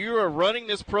 whether you are running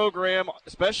this program,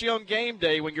 especially on game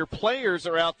day when your players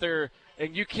are out there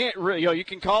and you can't really, you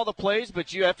can call the plays,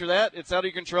 but after that, it's out of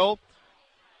your control.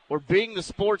 Or being the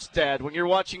sports dad when you're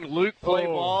watching Luke play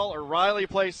ball or Riley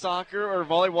play soccer or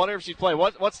volleyball, whatever she's playing.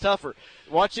 What's tougher,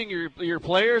 watching your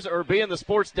players or being the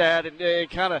sports dad and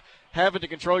kind of having to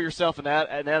control yourself in that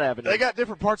avenue? They got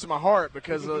different parts of my heart,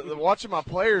 because watching my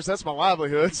players, that's my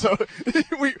livelihood. So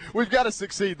we've got to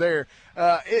succeed there.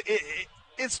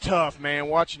 It's tough, man.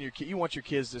 Watching you want your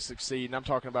kids to succeed, and I'm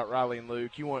talking about Riley and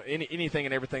Luke. You want anything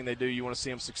and everything they do, you want to see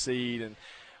them succeed, and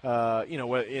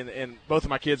and both of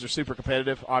my kids are super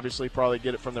competitive. Obviously, probably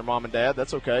get it from their mom and dad.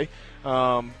 That's okay.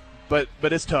 But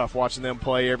it's tough watching them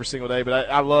play every single day. But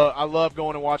I love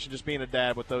going and watching, just being a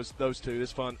dad with those two.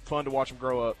 It's fun to watch them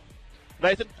grow up.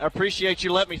 Nathan, I appreciate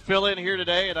you letting me fill in here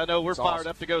today, and I know we're fired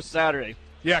up to go Saturday.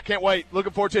 Yeah, can't wait.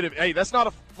 Looking forward to it. Hey, that's not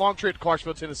a long trip to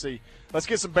Clarksville, Tennessee. Let's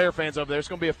get some Bear fans over there. It's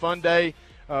going to be a fun day.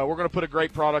 We're going to put a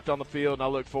great product on the field, and I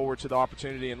look forward to the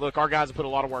opportunity. And, look, our guys have put a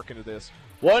lot of work into this.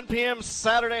 1 p.m.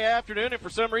 Saturday afternoon, and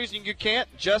for some reason you can't,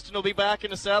 Justin will be back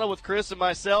in the saddle with Chris and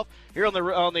myself here on the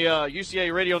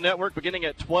UCA Radio Network beginning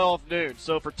at 12 noon.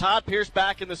 So for Todd Pierce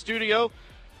back in the studio,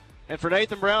 and for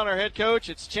Nathan Brown, our head coach,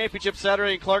 it's Championship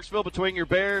Saturday in Clarksville between your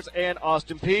Bears and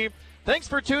Austin Peay. Thanks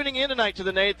for tuning in tonight to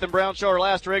the Nathan Brown Show, our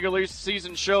last regular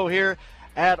season show here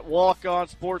at Walk-On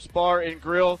Sports Bar and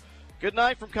Grill. Good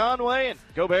night from Conway, and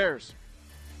go Bears.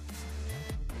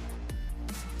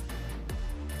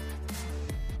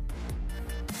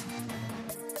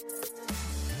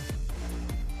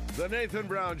 The Nathan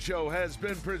Brown Show has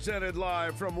been presented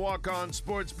live from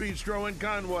Walk-OnsSports Bistreaux in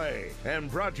Conway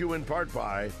and brought to you in part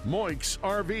by Moink's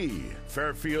RV,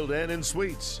 Fairfield Inn &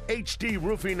 Suites, HD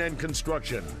Roofing and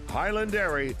Construction, Highland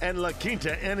Dairy, and La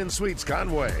Quinta Inn & Suites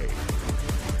Conway.